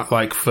time,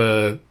 like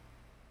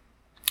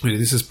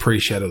this is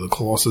pre-Shadow of the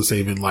Colossus,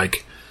 even,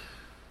 like,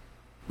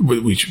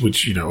 which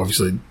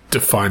obviously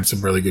defines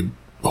some really good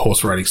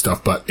horse riding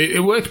stuff. But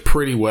it worked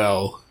pretty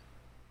well.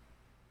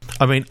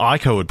 I mean,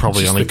 Ico would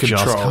probably only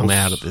just come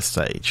out at this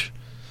stage.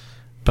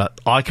 But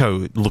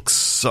Ico looks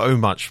so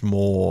much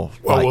more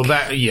like... Well,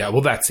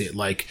 that's it.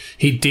 Like,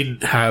 he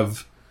didn't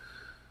have...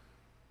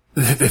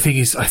 The thing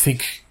is, I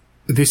think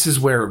this is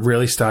where it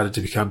really started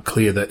to become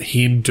clear that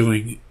him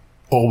doing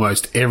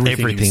almost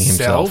everything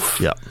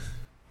himself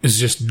is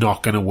just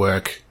not going to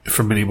work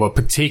from anymore,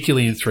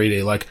 particularly in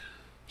 3D. Like,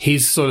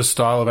 his sort of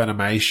style of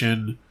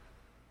animation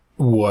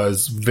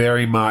was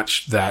very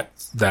much that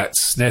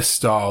SNES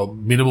style,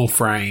 minimal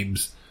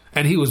frames...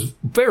 And he was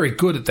very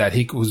good at that.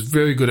 He was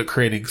very good at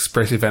creating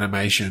expressive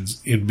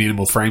animations in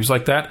minimal frames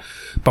like that.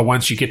 But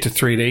once you get to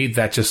 3D,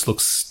 that just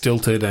looks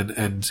stilted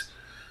and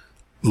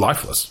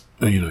lifeless,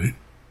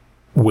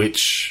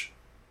 which,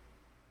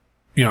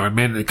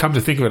 man, come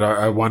to think of it,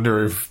 I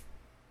wonder if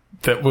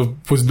that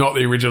was not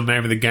the original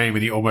name of the game,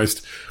 and he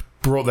almost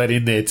brought that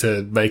in there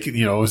to make it,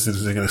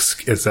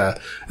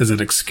 as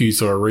an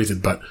excuse or a reason.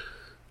 But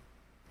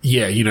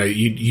yeah,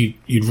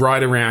 you'd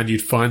ride around,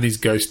 you'd find these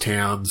ghost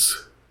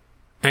towns.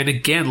 And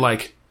again,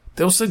 like,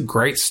 there was some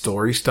great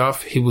story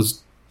stuff. He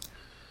was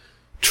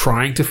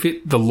trying to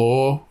fit the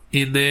lore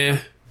in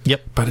there.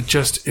 Yep. But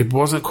it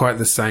wasn't quite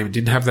the same. It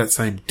didn't have that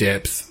same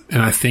depth.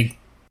 And I think...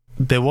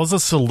 There was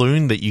a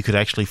saloon that you could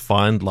actually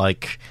find,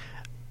 like,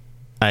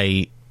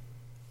 a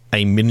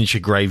miniature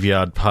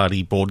graveyard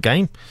party board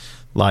game.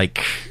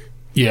 Like...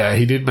 Yeah,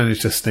 he did manage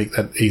to sneak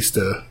that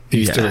Easter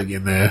egg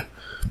in there.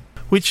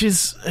 Which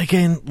is,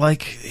 again,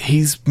 like,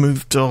 he's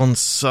moved on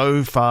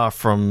so far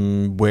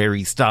from where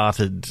he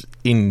started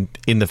in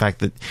the fact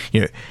that,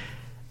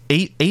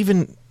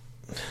 even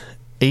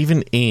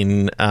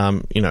in,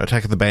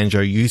 Attack of the Banjo,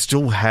 you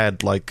still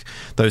had, like,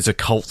 those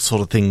occult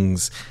sort of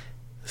things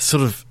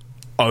sort of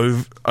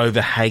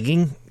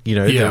overhanging.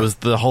 There was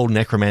the whole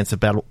Necromancer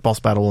boss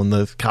battle in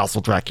the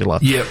Castle Dracula.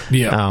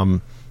 Yeah.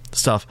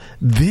 Stuff.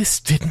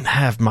 This didn't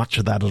have much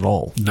of that at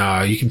all.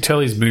 No, you can tell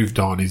he's moved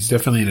on. He's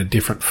definitely in a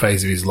different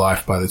phase of his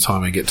life by the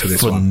time we get to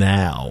this one. For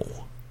now.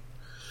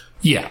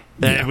 Yeah.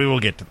 We will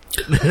get to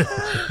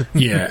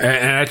Yeah,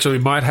 and actually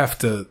we might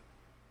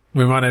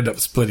end up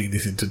splitting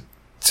this into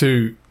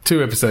two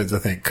episodes, I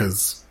think,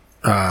 because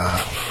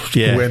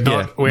we're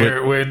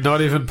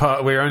not even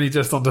we're only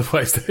just on the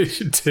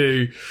PlayStation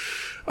 2,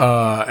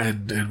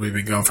 and we've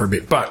been going for a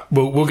bit, but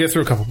we'll get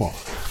through a couple more.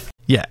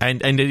 Yeah,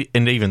 and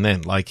even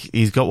then, like,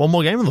 he's got one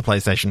more game on the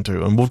PlayStation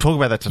 2, and we'll talk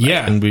about that today.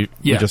 Yeah, and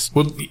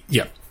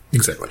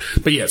exactly.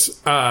 But yes,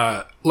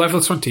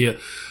 Lifeless Frontier.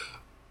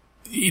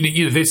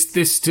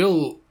 There's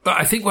still.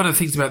 I think one of the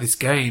things about this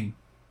game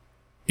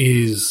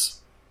is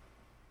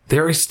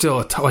there is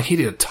still he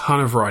did a ton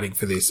of writing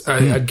for this.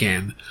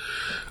 Again,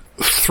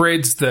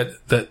 threads that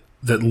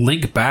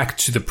link back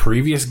to the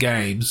previous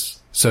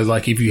games. So,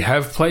 like, if you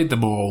have played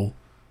them all.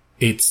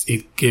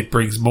 It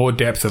brings more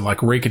depth and, like,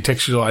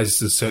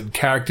 recontextualizes certain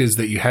characters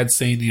that you had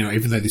seen,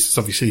 even though this is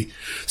obviously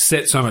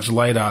set so much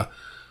later,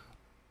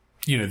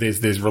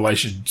 there's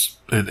relations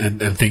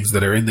and things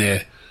that are in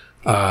there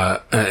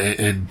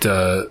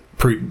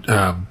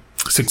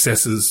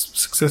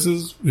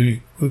successors.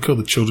 We call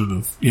the children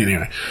of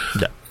anyway.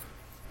 Yeah.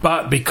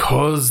 But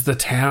because the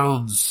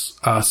towns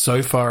are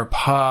so far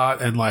apart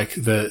and like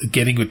the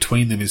getting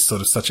between them is sort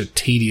of such a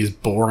tedious,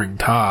 boring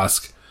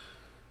task,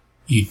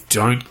 you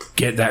don't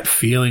get that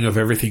feeling of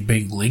everything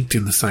being linked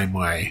in the same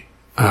way.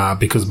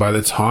 Because by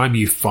the time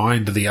you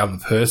find the other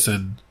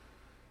person,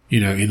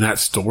 in that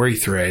story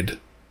thread,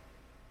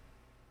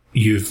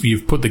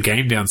 you've put the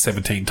game down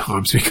 17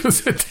 times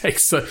because it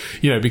takes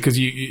because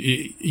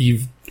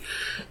you've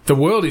the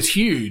world is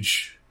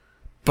huge,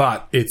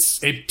 but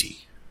it's empty.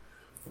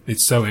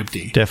 It's so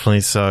empty.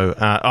 Definitely so.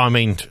 I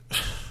mean,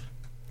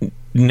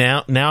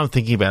 now I'm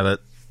thinking about it.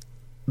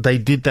 They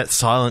did that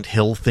Silent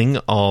Hill thing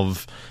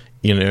of,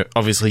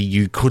 obviously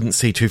you couldn't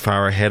see too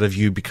far ahead of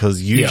you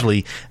because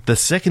usually the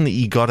second that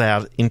you got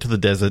out into the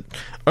desert,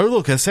 oh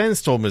look, a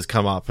sandstorm has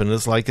come up, and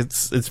it's like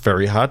it's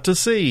very hard to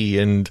see,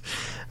 and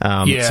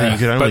so you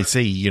could only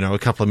see a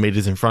couple of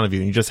meters in front of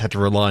you, and you just had to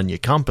rely on your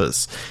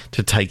compass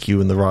to take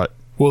you in the right.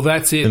 Well,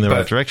 that's it. In the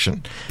right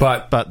direction.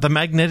 But the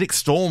magnetic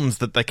storms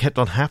that they kept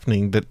on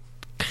happening, that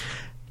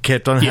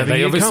kept on having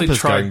your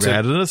compass going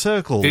round in a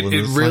circle.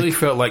 It really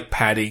felt like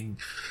padding.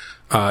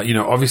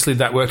 Obviously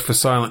that worked for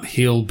Silent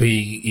Hill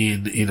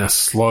being in a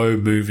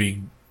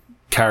slow-moving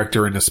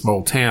character in a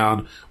small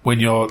town. When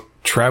you're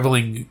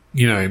traveling,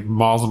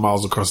 miles and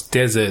miles across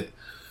desert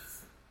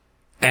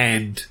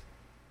and,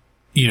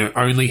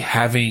 only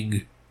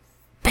having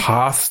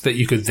paths that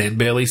you could then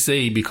barely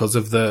see because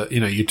of the,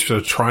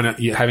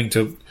 you're having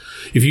to,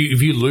 if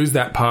you lose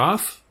that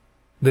path,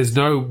 there's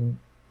no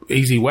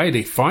easy way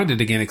to find it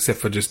again except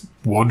for just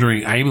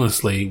wandering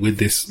aimlessly with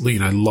this,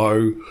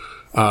 low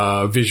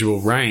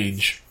visual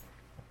range.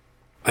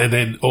 And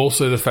then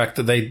also the fact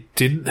that they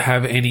didn't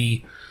have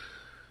any,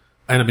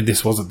 and I mean,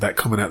 this wasn't that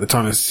common at the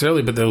time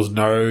necessarily, but there was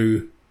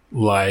no,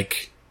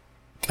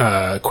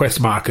 quest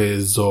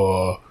markers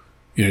or,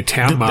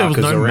 town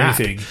markers or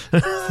anything.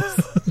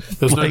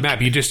 There's no map.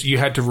 You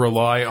had to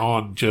rely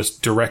on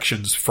just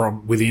directions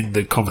from within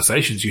the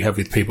conversations you have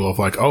with people of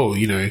like,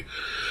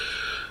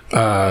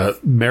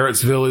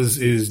 Merrittsville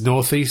is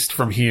northeast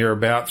from here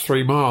about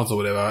 3 miles or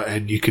whatever,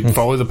 and you can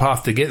follow the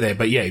path to get there.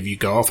 But yeah, if you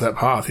go off that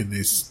path in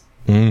this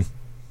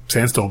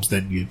sandstorms,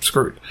 then you're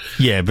screwed.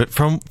 Yeah, but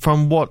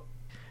from what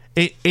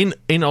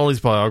in Ollie's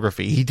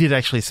biography, he did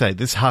actually say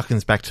this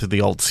harkens back to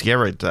the old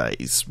Sierra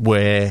days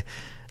where,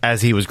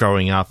 as he was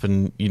growing up,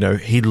 and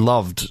he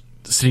loved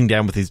sitting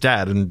down with his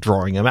dad and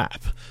drawing a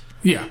map.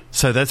 Yeah.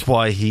 So that's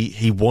why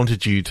he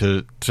wanted you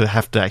to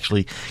have to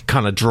actually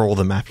kind of draw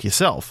the map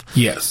yourself.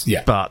 Yes,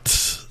 yeah.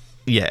 But,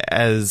 yeah,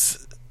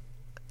 as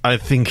I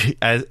think,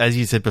 as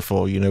you said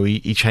before,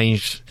 he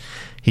changed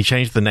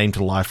the name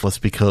to Lifeless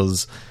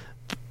because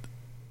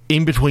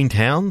in between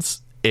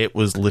towns, it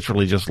was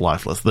literally just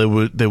lifeless. There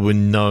were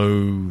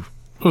no...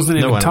 It wasn't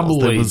even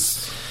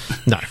tumbleweeds.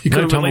 No, you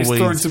could no have at least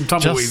thrown some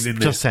tumbleweeds in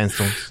there. Just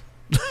sandstorms.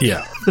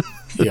 Yeah.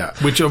 Yeah.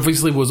 Which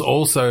obviously was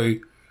also...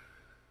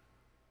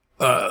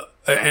 and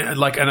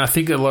I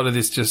think a lot of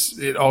this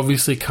it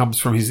obviously comes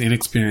from his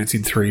inexperience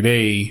in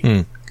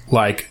 3D.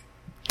 Like,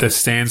 the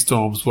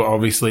sandstorms were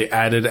obviously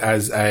added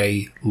as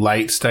a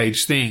late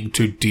stage thing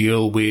to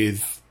deal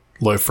with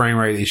low frame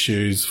rate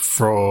issues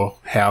for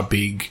how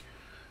big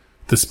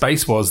the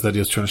space was that he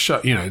was trying to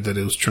show, that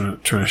he was trying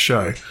to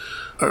show,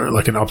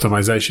 like an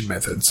optimization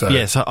method. So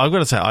yeah, so I've got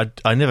to say,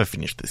 I never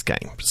finished this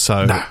game.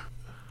 So nah.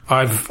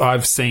 I've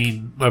watched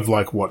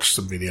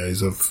some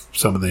videos of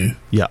some of the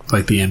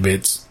like the end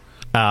bits.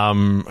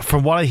 From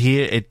what I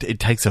hear,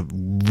 it takes a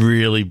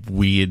really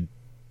weird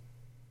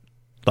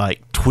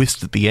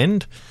twist at the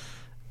end,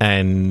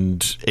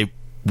 and it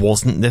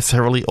wasn't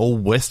necessarily all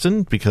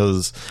Western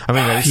because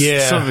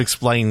it sort of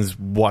explains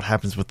what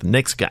happens with the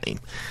next game.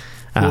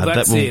 Well,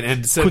 that's that it.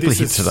 And so quickly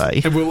hit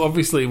today. And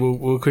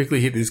we'll quickly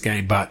hit this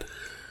game, but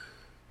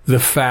the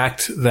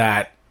fact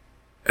that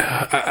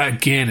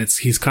again,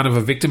 he's kind of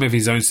a victim of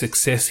his own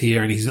success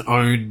here and his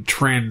own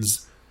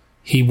trends.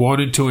 He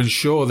wanted to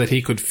ensure that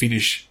he could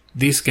finish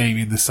this game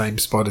in the same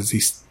spot as he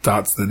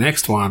starts the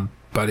next one,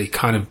 but he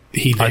kind of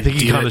he kind of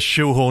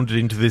shoehorned it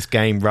into this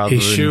game rather than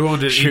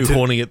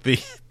shoehorning it the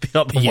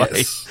other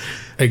way.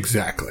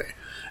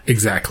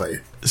 Exactly.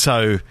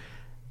 So,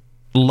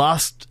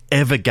 last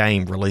ever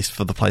game released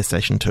for the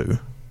PlayStation 2.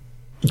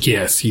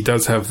 Yes, he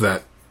does have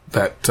that.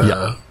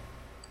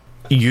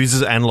 He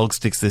uses analog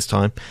sticks this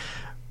time.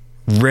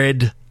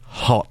 Red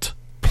Hot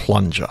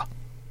Plunger.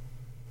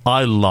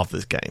 I love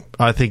this game.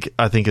 I think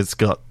it's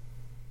got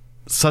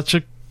such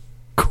a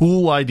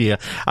cool idea.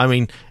 I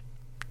mean,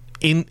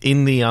 in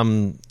the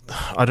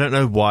I don't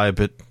know why,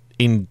 but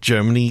in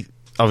Germany,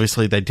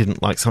 obviously they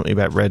didn't like something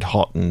about Red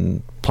Hot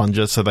and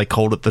Plunger, so they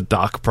called it the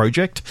Dark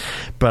Project.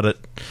 But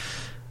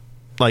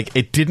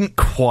it didn't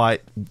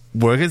quite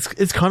work.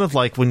 It's kind of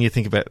like when you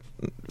think about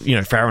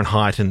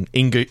Fahrenheit and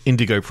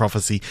Indigo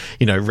Prophecy.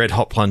 Red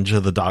Hot Plunger,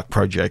 the Dark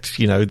Project.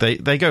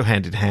 They go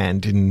hand in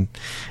hand in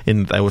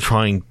they were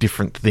trying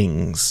different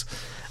things.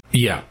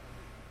 Yeah.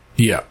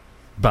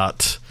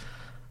 But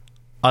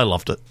I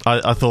loved it.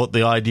 I thought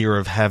the idea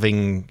of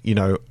having, you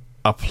know,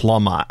 a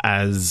plumber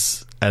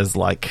as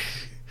like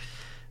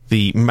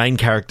the main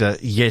character,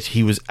 yet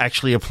he was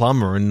actually a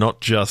plumber and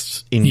not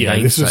just in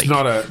namesake. This was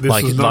not a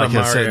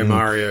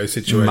Mario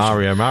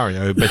situation.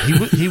 Mario, but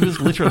he was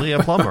literally a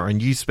plumber,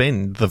 and you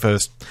spend the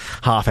first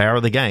half hour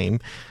of the game,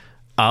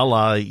 a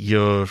la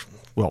your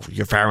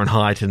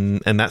Fahrenheit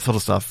and that sort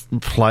of stuff,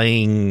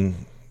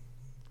 playing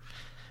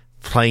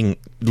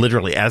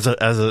literally as a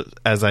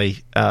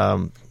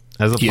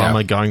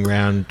plumber, going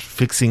around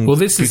fixing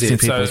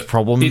people's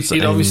problems.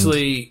 It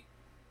obviously,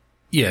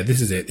 this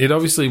is it. It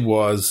obviously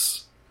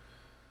was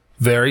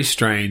very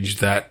strange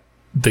that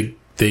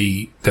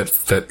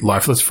that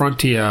Lifeless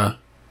Frontier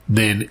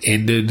then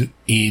ended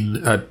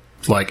in a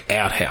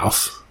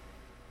outhouse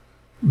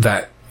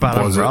that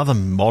was a rather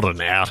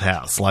modern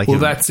outhouse.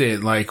 That's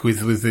it. Like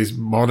with this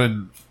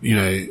modern, you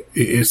know,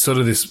 it's sort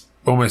of this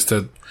almost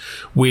a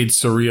weird,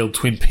 surreal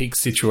Twin Peaks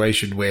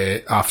situation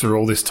where after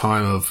all this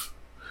time of,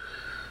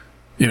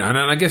 you know, and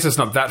I guess it's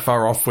not that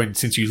far off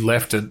since you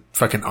left a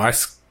fucking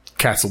ice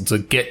castle to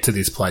get to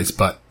this place,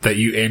 but that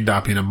you end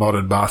up in a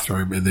modern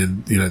bathroom and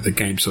then, you know, the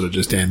game sort of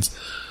just ends.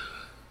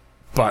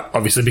 But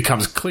obviously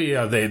became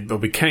clear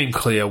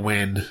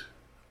when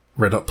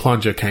Red Hot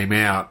Plunger came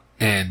out,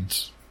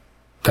 and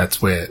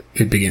that's where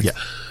it begins.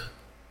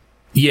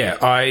 Yeah,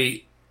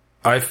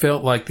 I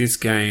felt like this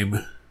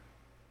game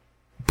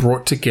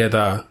brought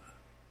together.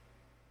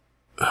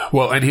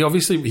 Well, and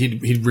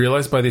he'd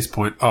realized by this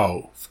point,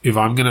 if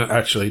I'm going to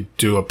actually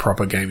do a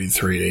proper game in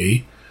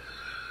 3D,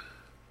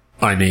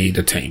 I need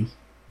a team.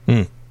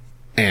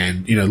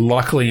 And, you know,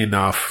 luckily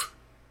enough,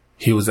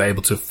 he was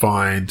able to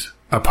find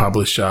a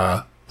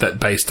publisher that,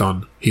 based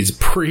on his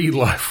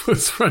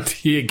pre-Lifeless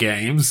Frontier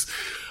games,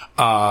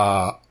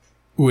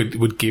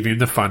 would give him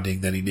the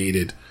funding that he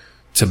needed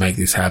to make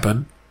this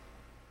happen,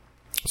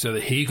 so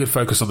that he could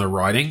focus on the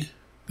writing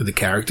and the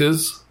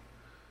characters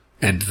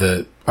and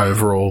the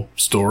overall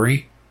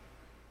story,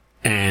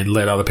 and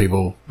let other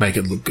people make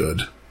it look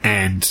good.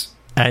 And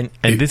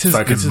this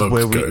is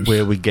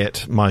where we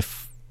get my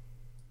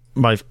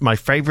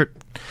favorite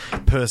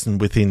person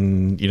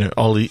within, you know,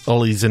 Ollie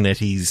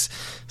Zanetti's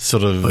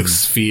sort of like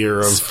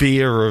sphere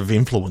of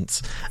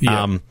influence.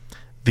 Yeah.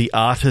 The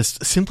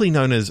artist simply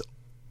known as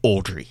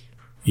Audrey.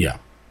 Yeah.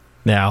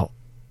 Now,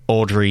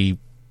 Audrey,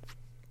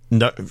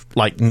 no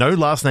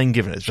last name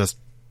given. It's just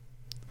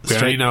we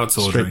only know it's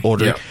Audrey.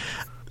 Yep.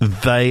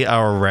 They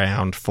are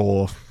around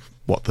for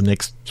the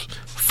next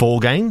 4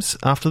 games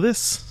after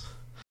this.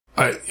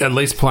 At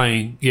least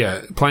playing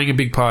a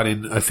big part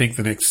in, I think,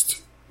 the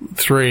next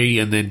 3,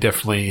 and then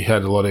definitely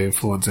had a lot of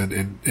influence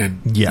and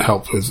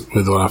helped with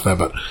one after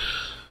that.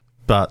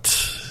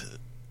 But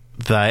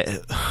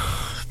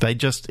they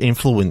just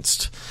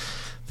influenced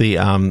the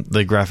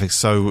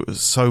graphics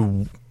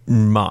so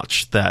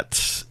much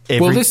that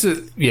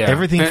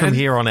everything from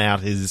here on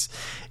out is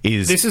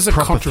this is a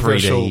proper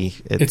controversial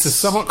 3D. It's a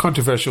somewhat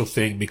controversial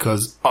thing,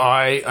 because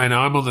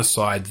I'm on the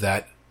side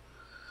that,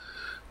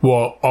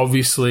 well,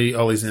 obviously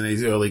Ollie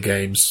Zanetti's early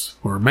games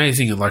were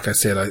amazing, and like I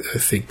said, I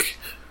think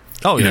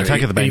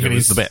Attack of the Banjo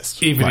is the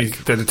best. Even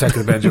that Attack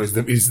of the Banjo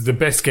is the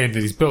best game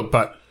that he's built,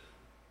 but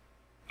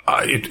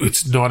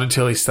it's not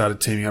until he started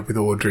teaming up with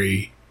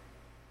Audrey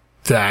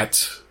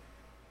that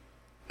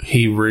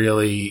he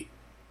really,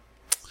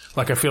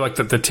 I feel like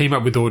that the team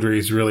up with Audrey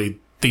is really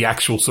the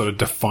actual sort of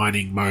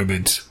defining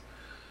moment,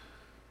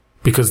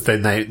 because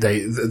then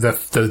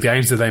the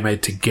games that they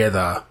made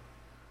together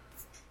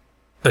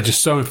are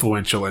just so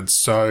influential and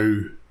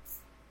so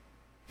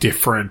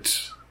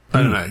different.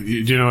 I don't know. Do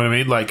you know what I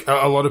mean? Like,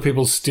 a lot of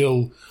people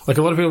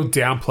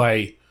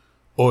downplay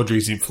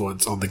Audrey's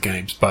influence on the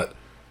games, but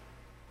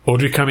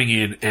Audrey coming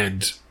in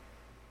and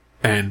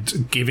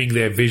giving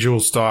their visual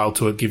style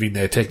to it, giving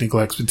their technical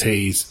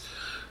expertise,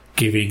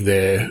 giving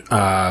their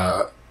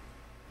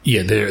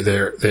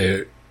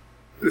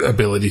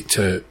ability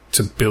to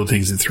build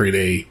things in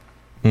 3D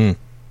and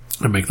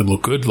make them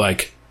look good.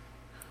 Like,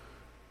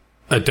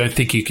 I don't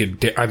think you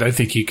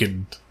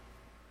can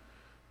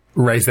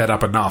raise that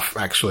up enough,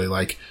 actually.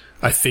 Like,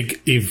 I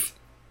think if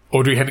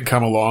Audrey hadn't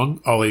come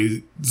along,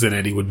 Ollie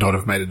Zanetti would not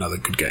have made another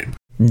good game.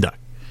 No.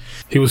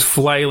 He was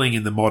flailing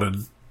in the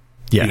modern.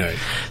 Yeah.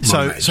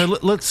 So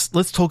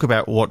let's talk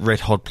about what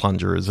Red Hot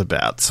Plunger is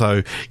about.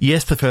 So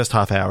yes, the first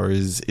half hour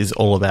is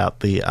all about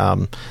the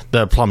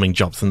plumbing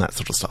jobs and that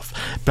sort of stuff.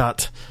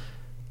 But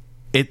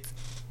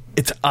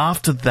it's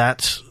after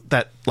that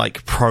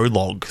like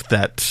prologue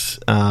that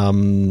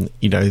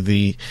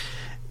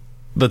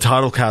the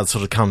title card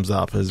sort of comes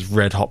up as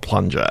Red Hot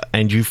Plunger,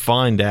 and you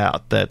find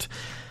out that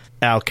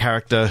our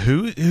character,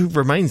 who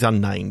remains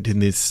unnamed in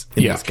this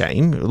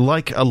game,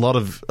 like a lot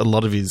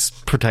of his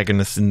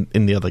protagonists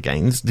in the other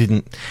games,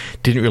 didn't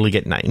really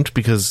get named,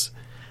 because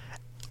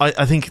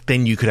I think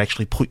then you could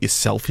actually put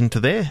yourself into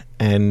there,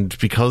 and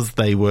because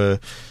they were...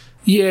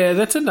 Yeah,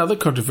 that's another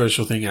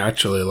controversial thing,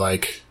 actually,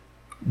 like,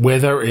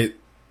 whether it...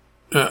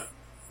 and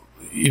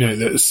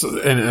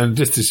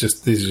these are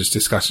just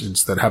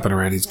discussions that happen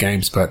around his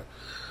games, but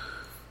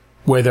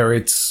whether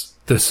it's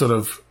the sort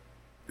of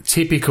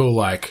typical,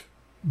 like,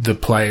 the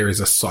player is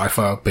a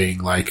cipher, being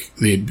like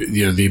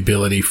the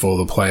ability for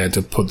the player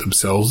to put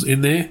themselves in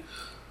there,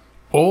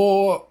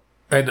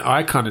 and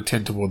I kind of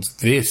tend towards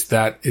this,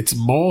 that it's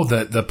more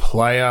that the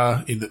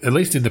player, at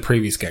least in the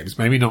previous games,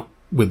 maybe not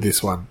with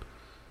this one,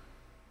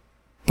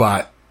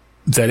 but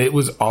that it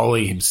was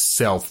Ollie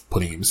himself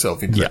putting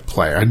himself into that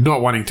player and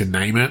not wanting to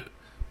name it,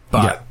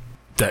 but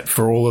that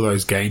for all of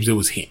those games, it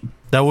was him.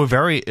 They were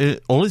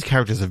all his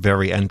characters are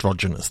very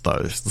androgynous,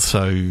 though.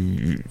 So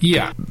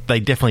they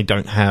definitely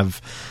don't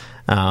have,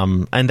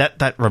 and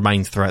that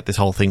remains throughout this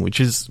whole thing, which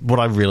is what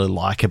I really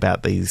like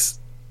about these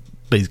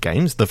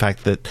games. The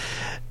fact that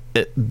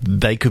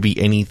they could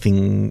be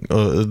anything,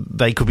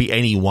 they could be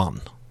anyone.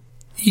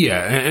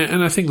 Yeah,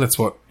 and I think that's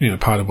what,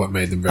 part of what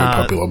made them very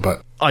popular.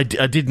 But I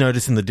did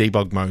notice in the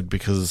debug mode,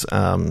 because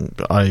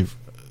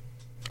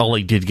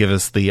Ollie did give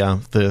us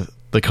the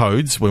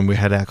codes when we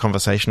had our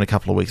conversation a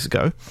couple of weeks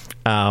ago.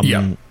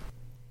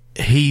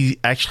 He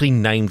actually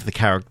named the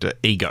character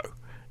Ego,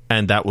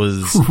 and that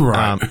was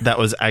that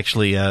was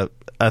actually a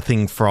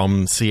thing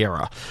from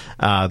Sierra,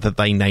 that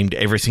they named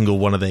every single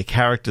one of their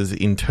characters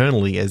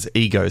internally as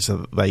Ego, so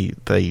that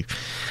they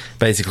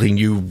basically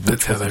knew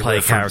which was the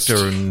player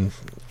character and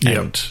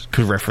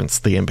could reference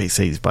the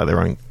NPCs by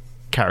their own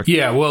character.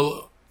 Yeah,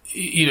 well,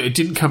 it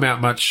didn't come out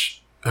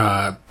much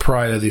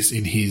prior to this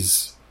in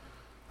his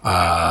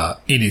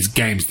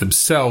games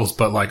themselves,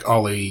 but like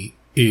Ollie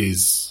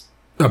is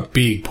a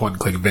big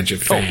point-and-click adventure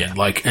fan,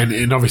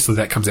 and obviously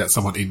that comes out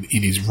somewhat in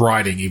his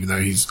writing, even though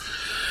he's,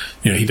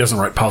 he doesn't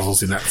write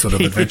puzzles in that sort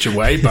of adventure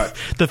way. But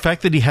the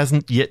fact that he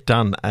hasn't yet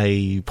done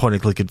a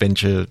point-and-click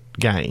adventure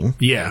game,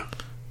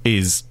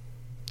 is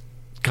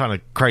kind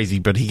of crazy.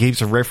 But he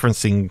keeps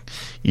referencing,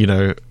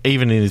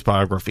 even in his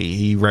biography,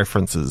 he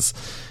references,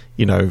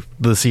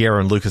 the Sierra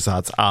and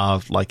LucasArts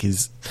are like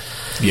his,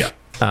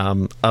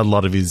 a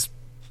lot of his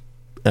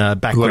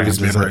background, a lot of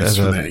his memories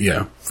from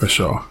there, for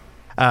sure.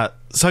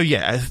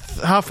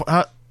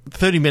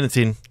 30 minutes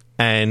in,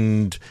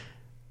 and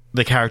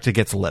the character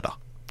gets a letter,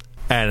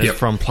 and it's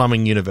from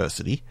Plumbing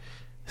University,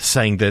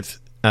 saying that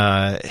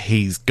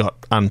he's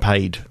got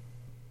unpaid,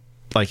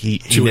 like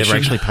he never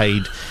actually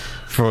paid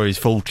for his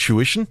full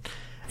tuition,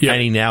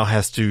 and he now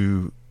has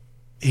to.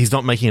 He's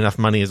not making enough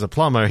money as a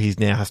plumber. He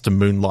now has to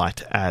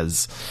moonlight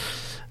as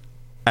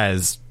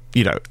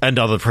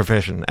another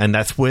profession, and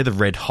that's where the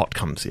red hot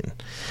comes in.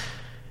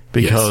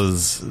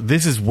 Because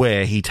this is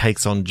where he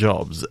takes on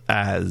jobs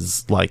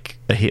as, like,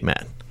 a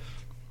hitman.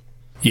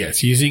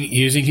 Yes, using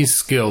his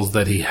skills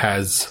that he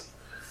has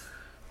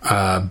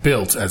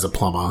built as a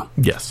plumber.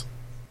 Yes.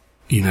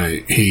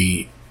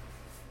 He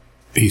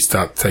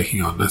starts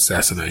taking on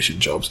assassination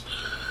jobs.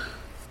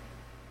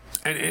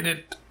 And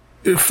it,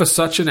 for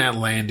such an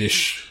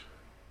outlandish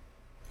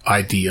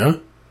idea,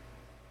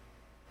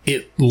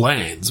 it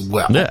lands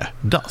well. Yeah,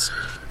 it does.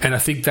 And I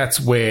think that's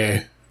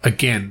where,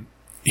 again,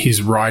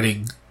 his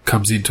writing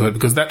comes into it,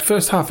 because that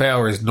first half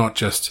hour is not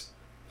just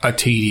a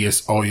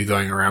tedious, you're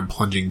going around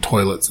plunging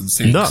toilets and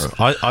sinks. No,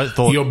 I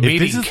thought you're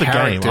meeting if this is the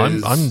game,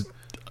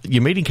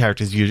 you're meeting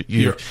characters.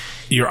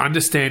 You're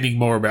understanding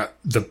more about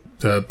the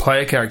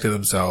player character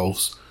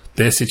themselves,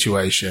 their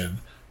situation,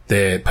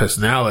 their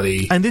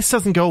personality, and this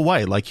doesn't go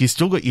away. Like, you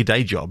still got your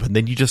day job, and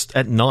then you just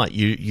at night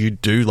you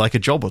do like a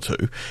job or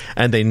two,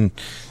 and then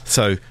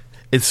so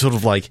it's sort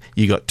of like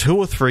you got 2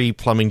 or 3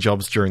 plumbing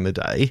jobs during the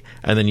day,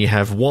 and then you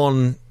have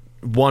one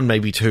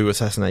maybe 2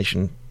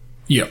 assassination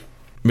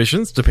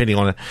missions, depending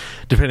on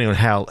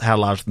how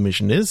large the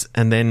mission is,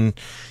 and then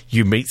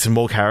you meet some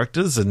more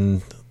characters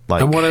and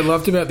like. And what I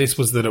loved about this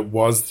was that it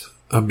was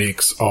a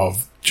mix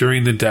of,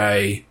 during the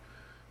day,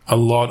 a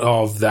lot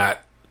of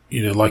that,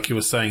 like you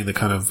were saying, the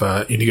kind of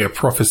Indigo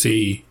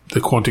Prophecy, the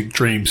Quantic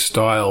Dream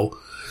style.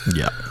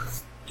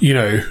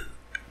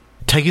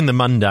 Taking the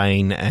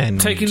mundane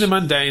and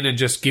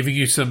just giving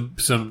you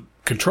some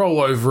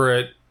control over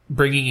it,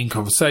 bringing in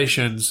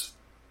conversations.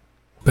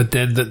 But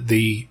then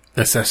the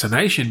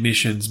assassination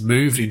missions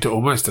moved into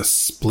almost a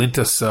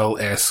Splinter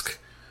Cell-esque,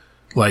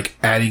 like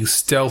adding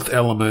stealth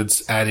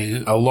elements,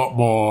 adding a lot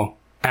more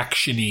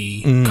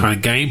action-y kind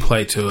of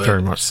gameplay to it.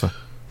 Very much so.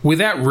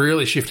 Without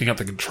really shifting up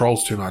the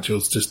controls too much. It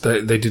was just,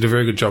 they did a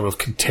very good job of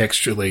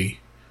contextually,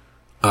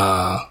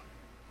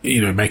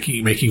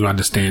 making you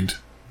understand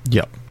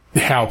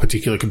how a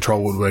particular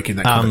control would work in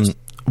that context.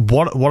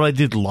 What I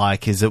did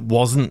like is it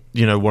wasn't,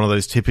 one of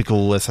those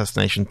typical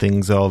assassination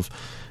things of,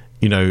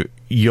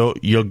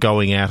 you're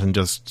going out and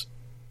just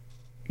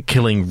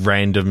killing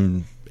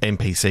random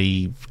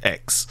NPC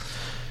X.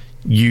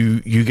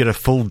 You get a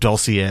full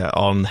dossier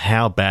on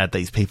how bad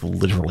these people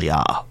literally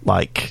are.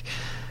 Like,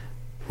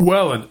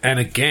 well, and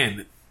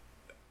again,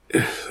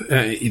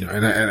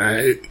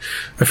 I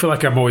feel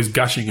like I'm always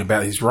gushing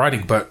about his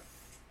writing, but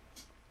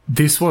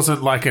this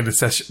wasn't like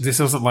this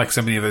wasn't like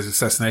so many of those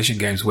assassination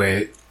games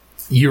where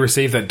you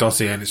receive that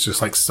dossier and it's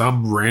just like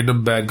some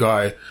random bad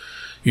guy,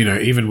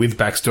 even with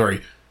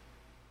backstory.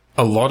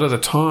 A lot of the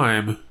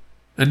time,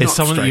 and it's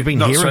someone that you've been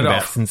hearing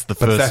about since the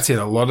first. But that's it.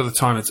 A lot of the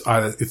time, it's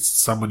either it's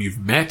someone you've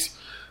met,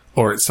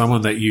 or it's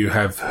someone that you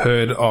have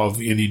heard of,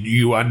 and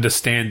you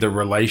understand the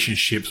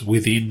relationships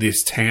within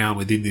this town,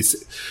 within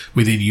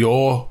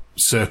your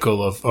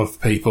circle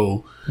of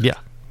people. Yeah.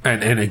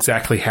 And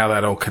exactly how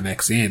that all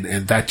connects in.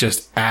 And that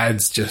just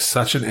adds just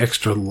such an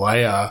extra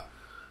layer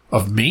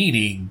of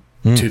meaning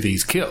to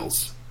these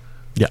kills.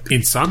 Yeah.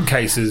 In some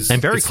cases.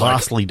 And very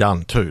classily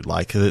done, too.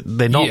 Like,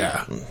 they're not...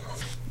 Yeah.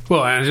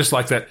 Well, and just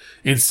like that,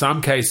 in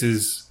some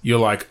cases, you're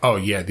like, oh,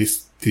 yeah,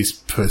 this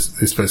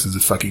person's a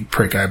fucking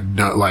prick. I have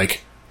no,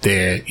 like,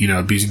 they're,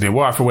 abusing their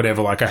wife or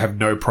whatever. Like, I have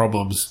no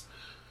problems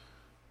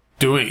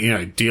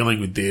dealing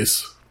with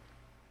this.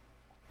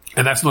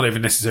 And that's not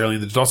even necessarily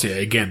in the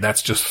dossier. Again,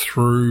 that's just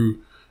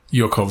through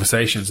your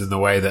conversations and the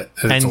way that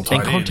it's all tied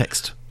and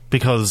context.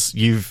 Because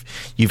you've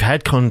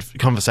had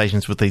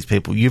conversations with these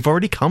people. You've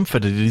already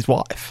comforted his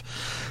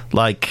wife.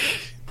 Like...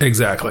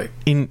 Exactly.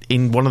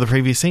 In one of the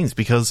previous scenes,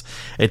 because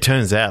it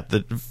turns out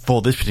that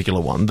for this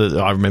particular one, that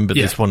I remember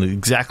this one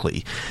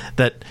exactly,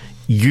 that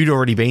you'd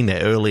already been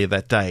there earlier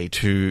that day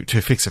to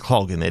fix a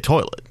clog in their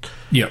toilet.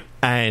 Yep.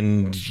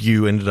 And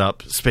you ended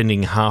up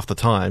spending half the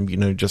time,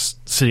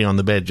 just sitting on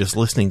the bed, just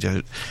listening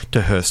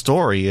to her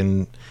story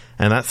and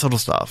that sort of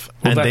stuff.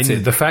 Well, and that's then,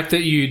 it. The fact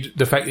that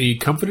you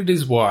comforted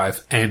his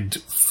wife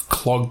and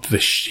clogged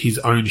his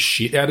own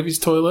shit out of his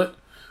toilet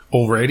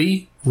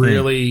already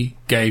really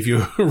gave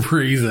you a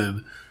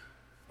reason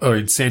or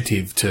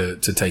incentive to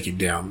take him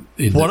down.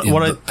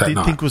 What I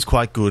did think was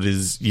quite good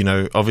is,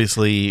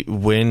 obviously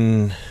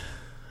when.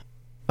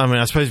 I mean,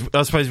 I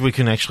suppose we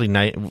can actually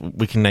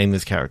name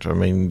this character. I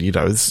mean,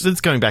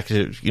 it's going back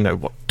to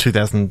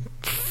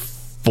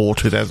 2004,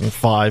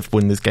 2005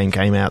 when this game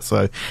came out.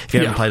 So if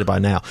you haven't played it by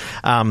now,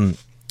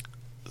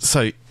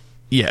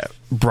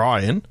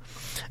 Brian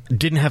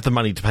didn't have the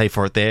money to pay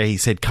for it there. He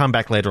said, come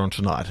back later on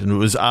tonight. And it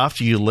was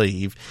after you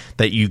leave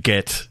that you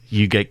get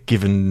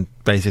given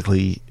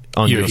basically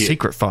on your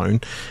secret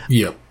phone.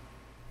 Yep.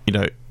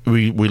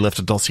 We left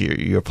a dossier at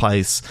your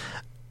place.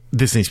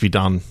 This needs to be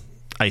done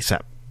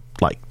ASAP.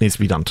 Like, needs to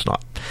be done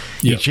tonight.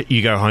 Yep.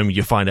 You go home and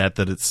you find out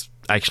that it's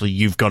actually,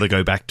 you've got to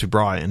go back to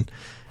Brian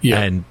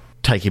and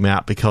take him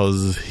out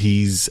because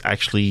he's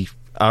actually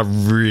a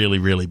really,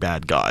 really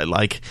bad guy.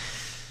 Like...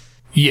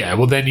 Yeah,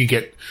 well, then you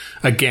get,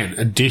 again,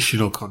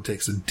 additional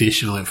context,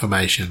 additional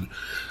information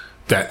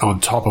that on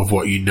top of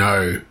what you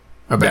know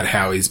about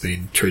how he's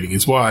been treating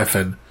his wife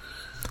and...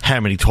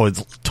 How many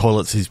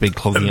toilets he's been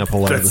clogging up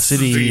all over the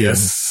city.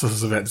 Yes, I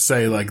was about to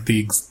say, like,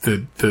 the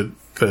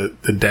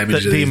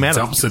damage that his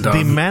dumps are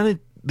done.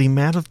 The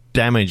amount of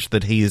damage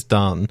that he has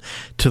done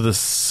to the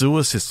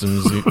sewer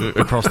systems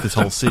across this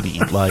whole city,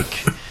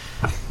 like...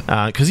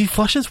 Because he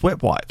flushes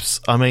wet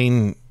wipes. I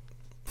mean...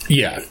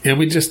 Yeah, and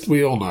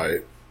we all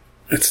know...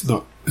 It's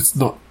not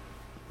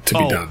to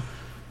be done.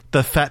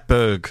 The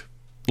fatberg,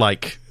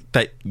 like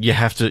that you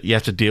have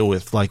to deal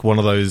with, like one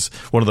of those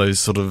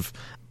sort of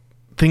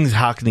things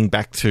harkening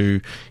back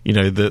to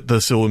the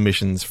sewer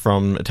missions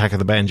from Attack of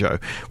the Banjo,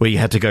 where you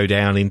had to go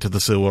down into the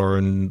sewer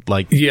and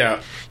you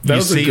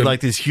see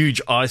like this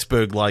huge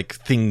iceberg like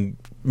thing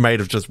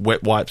made of just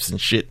wet wipes and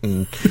shit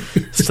and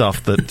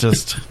stuff that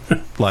just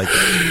like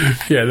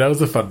that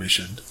was a fun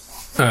mission.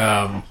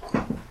 Had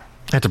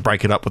to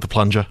break it up with a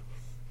plunger.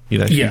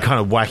 You're kind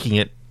of whacking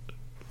it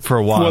for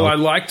a while. Well, I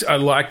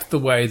liked the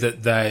way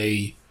that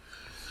they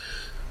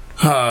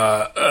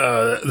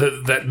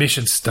that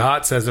mission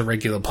starts as a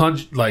regular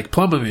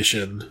plumber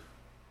mission,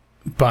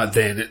 but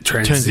then it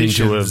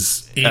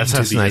transitions into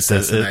assassinate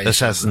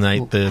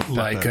the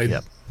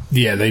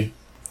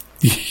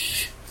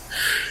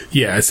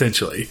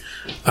essentially.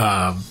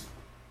 I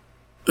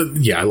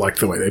like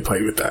the way they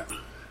played with that.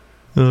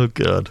 Oh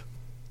god.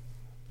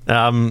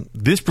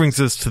 This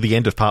brings us to the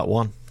end of part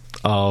 1.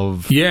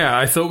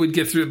 I thought we'd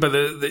get through it, but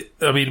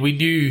I mean, we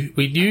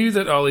knew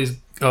that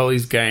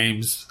Ollie's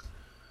games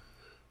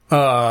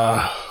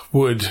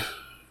would,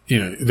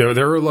 there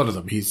are a lot of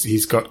them.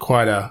 He's got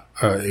quite a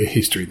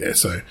history there.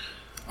 So,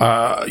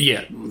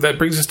 that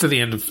brings us to the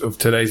end of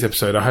today's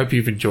episode. I hope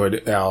you've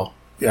enjoyed our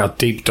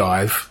deep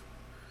dive.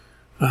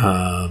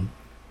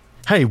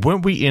 Hey,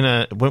 weren't we in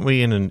an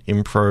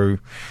impro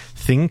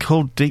thing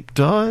called Deep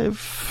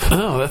Dive?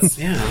 Oh, that's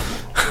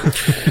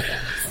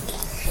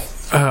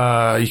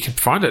you can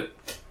find it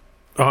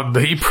on the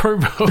Impro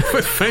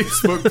Velvet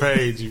Facebook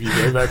page if you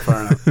go back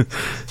far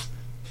enough.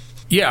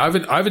 Yeah,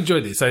 I've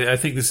enjoyed this. I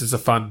think this is a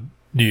fun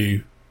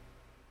new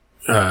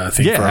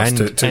thing for us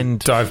to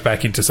dive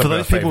back into some of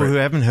our people who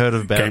haven't heard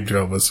about game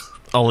developers.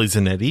 Ollie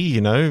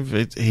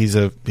Zanetti, he's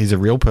a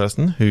real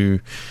person who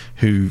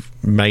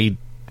made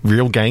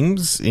real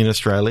games in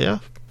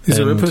Australia. He's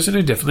a real person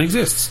who definitely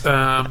exists,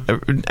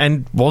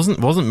 and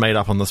wasn't made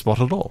up on the spot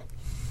at all.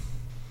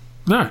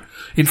 No.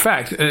 In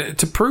fact,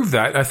 to prove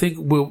that, I think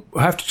we'll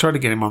have to try to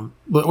get him on.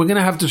 We're going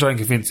to have to try and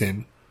convince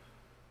him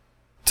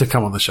to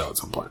come on the show at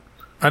some point.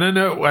 I don't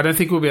know. I don't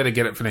think we'll be able to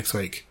get it for next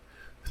week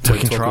to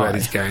talk about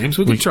his games.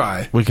 We can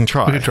try.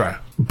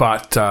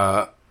 But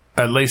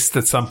at least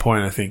at some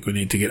point, I think we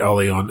need to get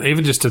Ollie on,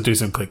 even just to do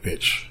some click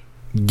pitch.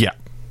 Yeah.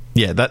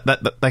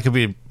 That could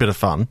be a bit of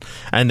fun.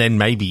 And then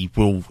maybe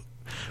we'll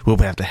we'll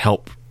be able to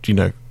help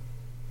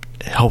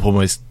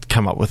almost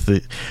come up with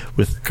the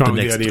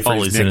next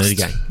Ollie Zanetti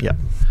game.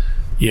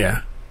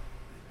 Yeah.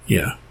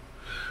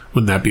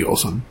 Wouldn't that be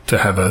awesome to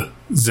have a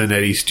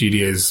Zanetti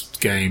Studios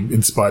game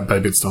inspired by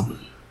Bitstorm?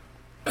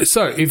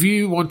 So, if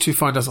you want to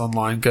find us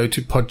online, go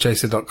to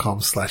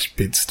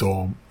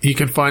podchaser.com/Bitstorm. You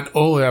can find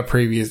all our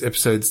previous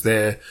episodes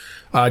there.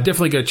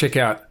 Definitely go check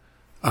out,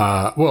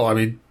 if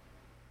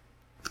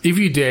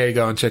you dare,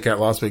 go and check out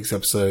last week's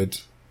episode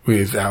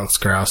with Alex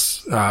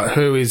Krauss,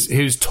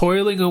 who's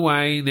toiling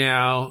away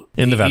now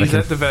in the Vatican. He's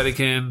at the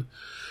Vatican.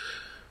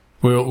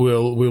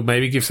 We'll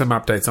maybe give some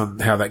updates on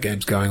how that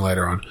game's going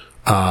later on.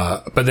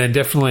 But then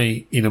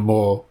definitely in a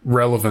more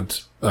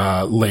relevant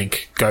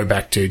link, go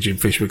back to Jim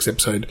Fishwick's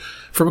episode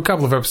from a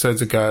couple of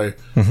episodes ago,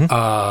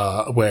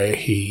 where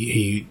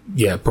he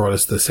brought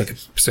us the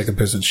second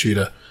person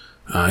shooter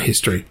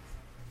history.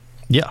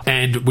 Yeah,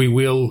 and we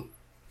will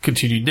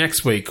continue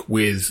next week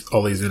with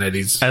Ollie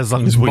Zanetti's, as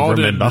long as we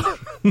remember.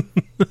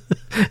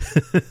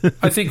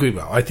 I think we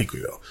will.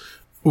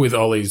 With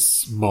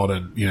Ollie's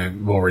modern,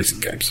 more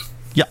recent games.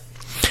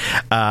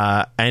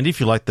 And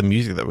if you like the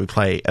music that we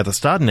play at the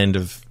start and end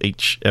of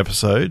each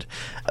episode,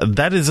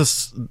 that is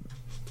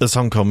a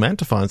song called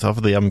Mantifiance off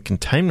of the album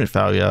Containment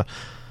Failure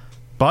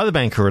by the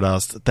band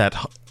Kuridas that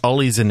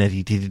Ollie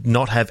Zanetti did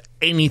not have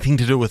anything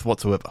to do with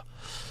whatsoever.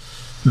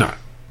 No.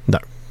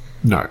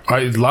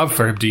 I'd love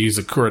for him to use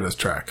a Kuridas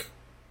track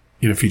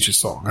in a future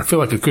song. I feel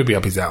like it could be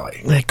up his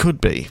alley. It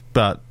could be,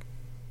 but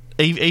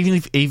even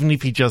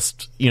if he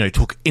just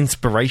took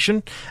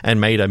inspiration and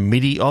made a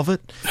MIDI of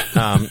it,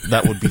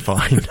 that would be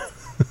fine.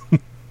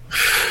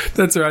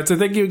 That's all right. So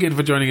thank you again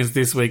for joining us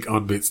this week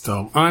on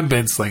Bitstorm. I'm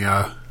Ben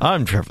Slinger.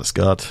 I'm Trevor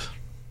Scott.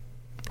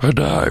 And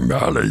I'm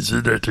Ollie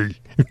Zanetti.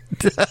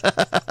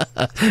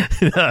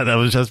 No, that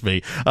was just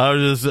me. I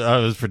was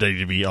pretending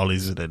to be Ollie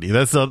Zanetti.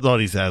 That's not what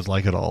he sounds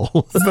like at all.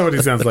 That's not what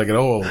he sounds like at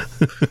all.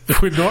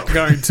 We're not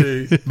going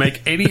to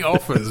make any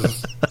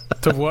offers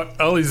to what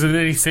Ollie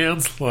Zanetti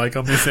sounds like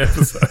on this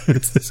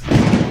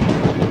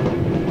episode.